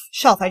shelf?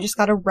 Shelf. I just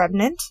got a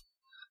remnant.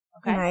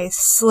 Okay. And I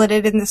slid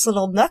it in this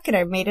little nook and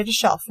I made it a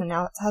shelf. And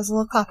now it has a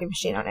little coffee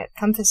machine on it.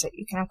 Come visit.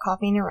 You can have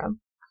coffee in your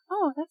room.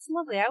 Oh, that's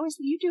lovely.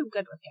 You do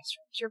good with guest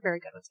rooms. You're very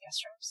good with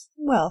guest rooms.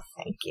 Well,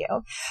 thank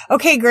you.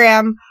 Okay,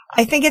 Graham.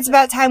 I think it's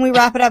about time we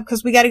wrap it up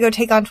because we got to go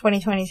take on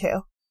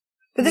 2022.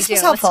 But this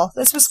was helpful.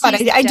 This was fun.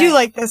 I do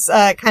like this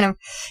kind of,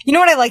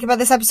 what I like about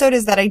this episode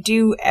is that I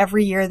do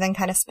every year then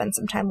kind of spend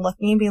some time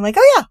looking and being like,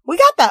 oh yeah, we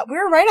got that. We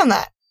were right on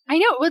that. I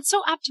know. It's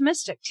so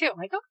optimistic too.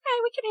 Like, okay,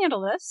 we can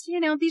handle this.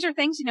 These are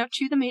things,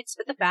 chew the meat,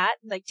 spit the fat,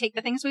 like take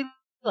the things we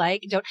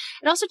like. Don't.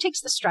 It also takes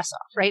the stress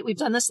off, right? We've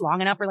done this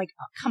long enough. We're like,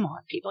 oh, come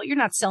on, people. You're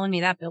not selling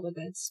me that bill of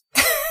goods.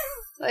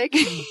 Like,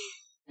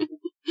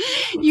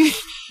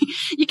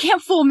 you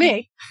can't fool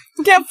me.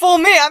 You can't fool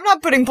me. I'm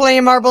not putting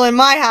plain marble in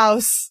my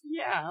house.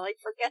 Yeah, like,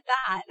 forget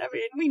that.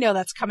 We know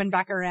that's coming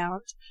back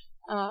around.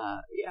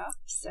 Yeah.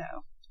 So,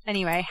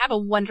 anyway, have a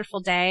wonderful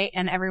day,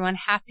 and everyone,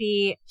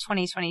 happy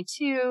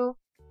 2022.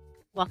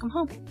 Welcome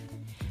home.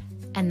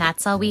 And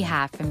that's all we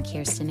have from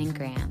Kirsten and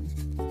Graham.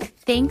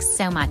 Thanks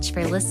so much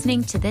for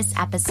listening to this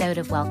episode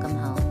of Welcome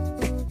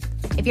Home.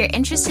 If you're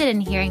interested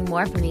in hearing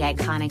more from the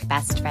iconic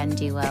best friend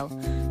duo,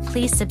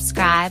 please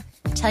subscribe,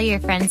 tell your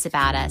friends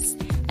about us,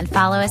 and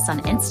follow us on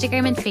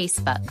Instagram and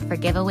Facebook for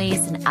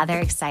giveaways and other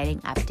exciting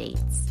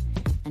updates.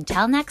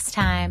 Until next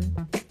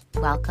time,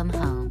 welcome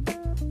home.